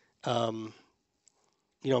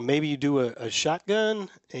 Maybe you do a shotgun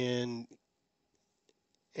and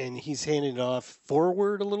he's handing it off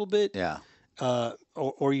forward a little bit. Yeah.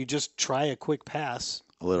 Or you just try a quick pass.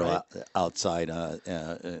 A little outside.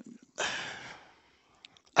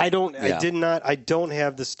 I I don't. Yeah. I did not. I don't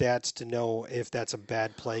have the stats to know if that's a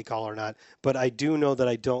bad play call or not. But I do know that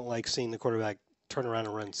I don't like seeing the quarterback turn around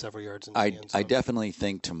and run several yards into the end zone. I definitely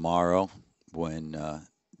think tomorrow when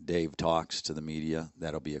Dave talks to the media,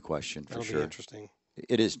 that'll be a question for That'll sure. be interesting.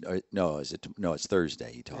 It is no, is it? No, it's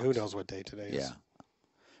Thursday. He talks. Who knows what day today is? Yeah.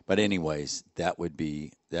 But anyways, that would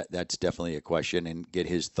be that's definitely a question, and get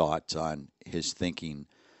his thoughts on his thinking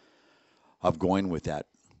of going with that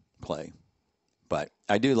play. But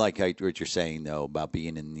I do like what you're saying though about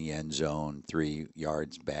being in the end zone, 3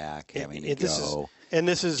 yards back, having to go.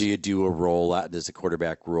 This is. Do you do a rollout? Does the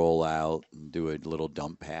quarterback roll out and do a little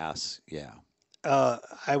dump pass? Yeah.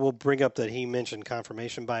 I will bring up that he mentioned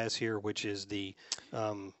confirmation bias here, which is the, I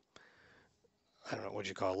don't know what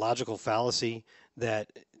you call it, logical fallacy that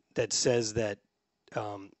says that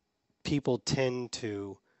people tend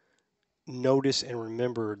to notice and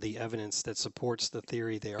remember the evidence that supports the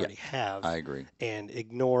theory they already have. I agree. And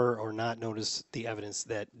ignore or not notice the evidence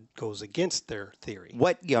that goes against their theory.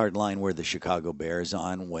 What yard line were the Chicago Bears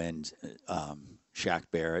on when Shaq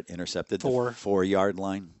Barrett intercepted the 4-yard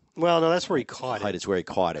line? Well, no, that's where he caught it. It's where he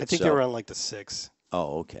caught it. I think they were on like the 6.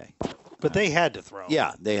 Oh, okay. But they had to throw.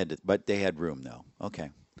 Yeah, they had to, but they had room though. Okay.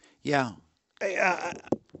 Yeah.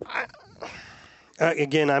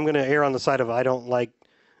 Again, I'm going to err on the side of I don't like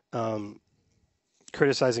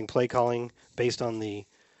criticizing play calling based on the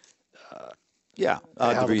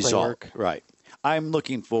the result. work. Right. I'm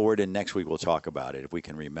looking forward, and next week we'll talk about it if we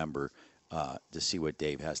can remember to see what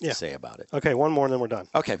Dave has to say about it. Okay, one more and then we're done.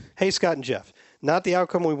 Okay. Hey, Scott and Jeff. Not the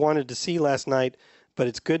outcome we wanted to see last night, but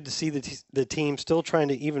it's good to see the team still trying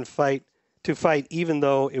to fight even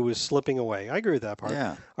though it was slipping away. I agree with that part.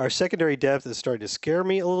 Yeah. Our secondary depth is starting to scare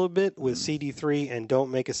me a little bit with CD3 and Don't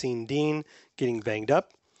Make a Scene Dean getting banged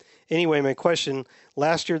up. Anyway, my question,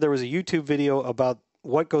 last year there was a YouTube video about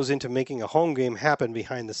what goes into making a home game happen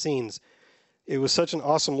behind the scenes. It was such an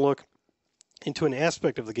awesome look into an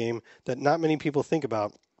aspect of the game that not many people think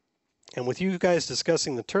about. And with you guys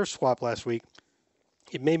discussing the turf swap last week,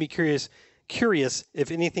 it made me curious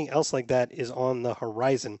if anything else like that is on the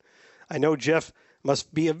horizon. I know Jeff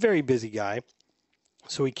must be a very busy guy,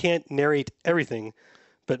 so he can't narrate everything,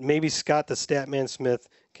 but maybe Scott the Statman Smith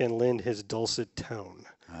can lend his dulcet tone.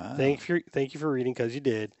 Thank you for reading, because you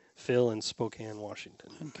did. Phil in Spokane,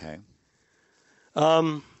 Washington. Okay.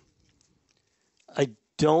 I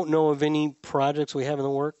don't know of any projects we have in the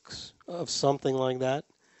works of something like that.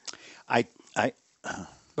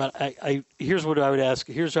 But here's what I would ask.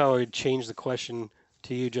 Here's how I would change the question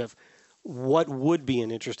to you, Jeff. What would be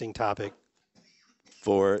an interesting topic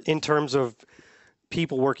in terms of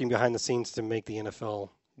people working behind the scenes to make the NFL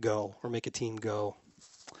go or make a team go?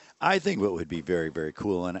 I think what would be very, very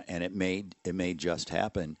cool, and it may just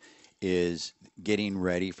happen, is getting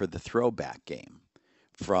ready for the throwback game,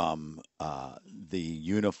 from the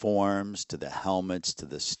uniforms to the helmets to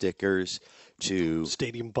the stickers to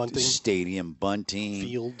stadium bunting,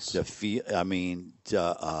 fields.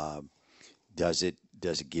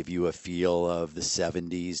 Does it give you a feel of the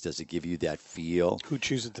 70s? Does it give you that feel? Who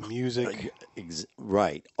chooses the music?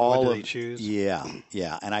 Right. What do they choose?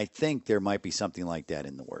 Yeah. And I think there might be something like that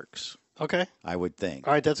in the works. Okay. I would think.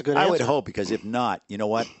 All right, that's a good answer. I would hope, because if not, you know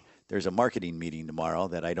what? There's a marketing meeting tomorrow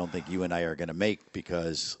that I don't think you and I are going to make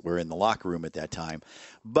because we're in the locker room at that time.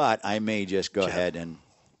 But I may just go ahead and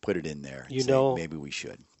put it in there. Maybe we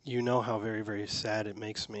should. You know how very, very sad it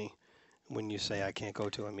makes me when you say I can't go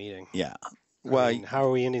to a meeting. Yeah. Well, how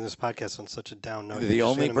are we ending this podcast on such a down note? The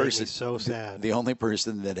only person so sad. The only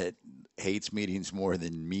person that hates meetings more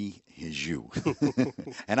than me is you,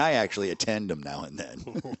 and I actually attend them now and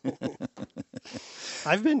then.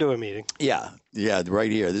 I've been to a meeting. Yeah,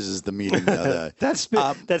 right here. This is the meeting. That's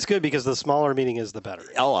good, because the smaller meeting is the better.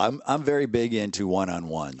 Oh, I'm very big into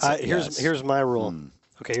one-on-ones. Here's my rule.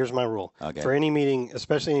 Okay, here's my rule. Okay. For any meeting,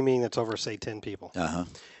 especially any meeting that's over, say, 10 people,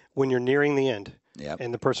 when you're nearing the end,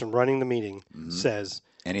 and the person running the meeting says,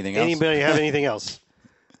 anything else? Anybody have anything else?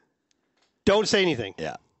 Don't say anything.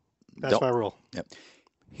 Yeah. That's my rule. Yep.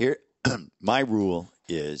 Here, my rule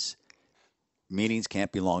is meetings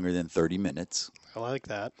can't be longer than 30 minutes. I like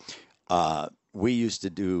that. We used to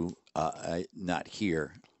do, not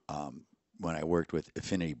here, when I worked with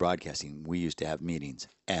Affinity Broadcasting, we used to have meetings.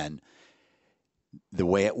 And the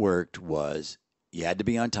way it worked was you had to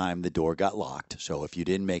be on time. The door got locked. So if you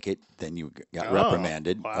didn't make it, then you got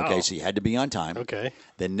reprimanded. Wow. Okay, so you had to be on time. Okay.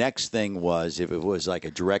 The next thing was, if it was like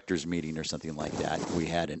a director's meeting or something like that, we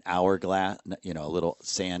had an hourglass, a little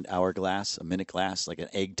sand hourglass, a minute glass, like an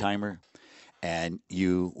egg timer. And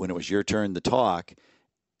when it was your turn to talk,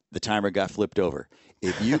 the timer got flipped over.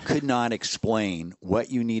 If you could not explain what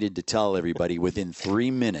you needed to tell everybody within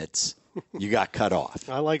 3 minutes, you got cut off.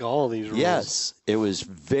 I like all of these rules. Yes, it was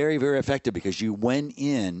very, very effective because you went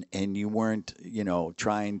in and you weren't,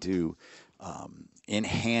 trying to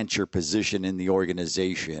enhance your position in the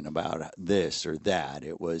organization about this or that.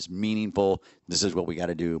 It was meaningful. This is what we got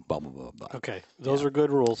to do. Blah blah blah blah. Okay, those are good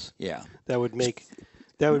rules. Yeah, that would make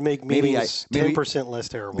meetings 10% less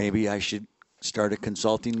terrible. Maybe I should start a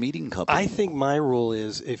consulting meeting company. I think my rule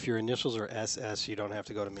is if your initials are SS, you don't have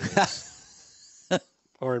to go to meetings.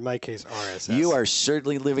 Or in my case, RSS. You are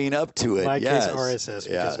certainly living up to it. In my yes. case, RSS,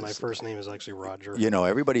 because my first name is actually Roger.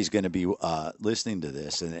 Everybody's going to be listening to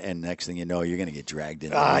this, and next thing you know, you're going to get dragged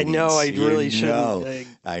into I meetings. know. I really shouldn't.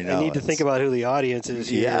 I know. I need to think about who the audience is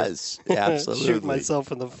here. Yes, absolutely. Shoot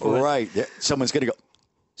myself in the foot. Right. Someone's going to go,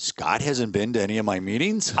 Scott hasn't been to any of my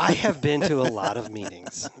meetings? I have been to a lot of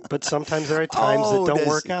meetings, but sometimes there are times that don't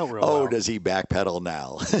work out real well. Oh, does he backpedal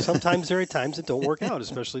now? Sometimes there are times that don't work out,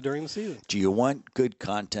 especially during the season. Do you want good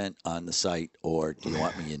content on the site, or do you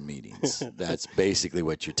want me in meetings? That's basically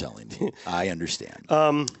what you're telling me. I understand.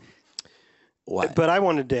 What? But I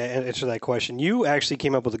wanted to answer that question. You actually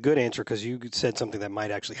came up with a good answer because you said something that might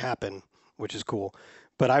actually happen, which is cool.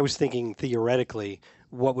 But I was thinking theoretically,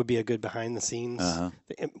 what would be a good behind the scenes?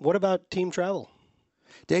 What about team travel?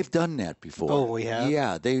 They've done that before. Oh, we have?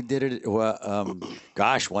 Yeah, they did it. One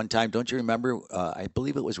time, don't you remember? I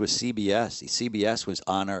believe it was with CBS. CBS was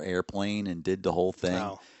on our airplane and did the whole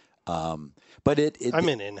thing. Wow. But I'm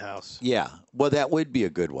in-house. Yeah. Well, that would be a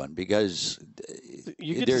good one because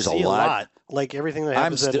you get there's to see a lot. Like everything that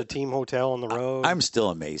happens at a team hotel on the road. I'm still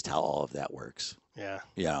amazed how all of that works. Yeah.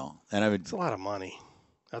 And it's a lot of money.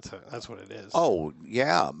 That's what it is. Oh,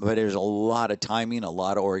 yeah, but there's a lot of timing, a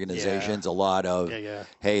lot of organizations, a lot of,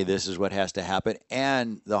 hey, this is what has to happen.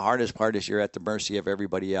 And the hardest part is you're at the mercy of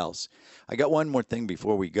everybody else. I got one more thing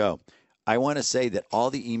before we go. I want to say that all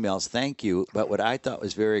the emails, thank you, but what I thought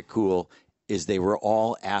was very cool is they were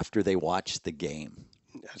all after they watched the game.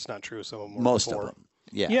 That's not true. Some of them were Most before. of them,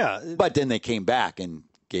 yeah. Yeah. But then they came back and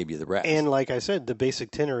gave you the rest. And like I said, the basic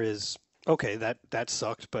tenor is, okay, that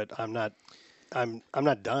sucked, but I'm not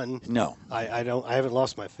done. No, I haven't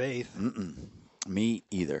lost my faith. Me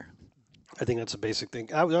either. I think that's a basic thing.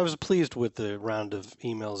 I was pleased with the round of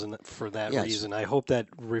emails, and for that reason, I hope that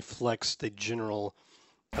reflects the general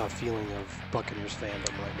feeling of Buccaneers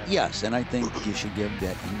fandom right now. Yes, and I think you should give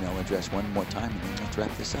that email address one more time, and then let's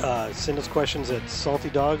wrap this up. Send us questions at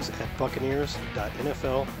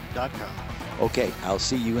saltydogs@buccaneers.nfl.com. Okay, I'll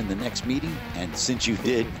see you in the next meeting, and since you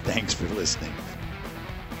did, thanks for listening.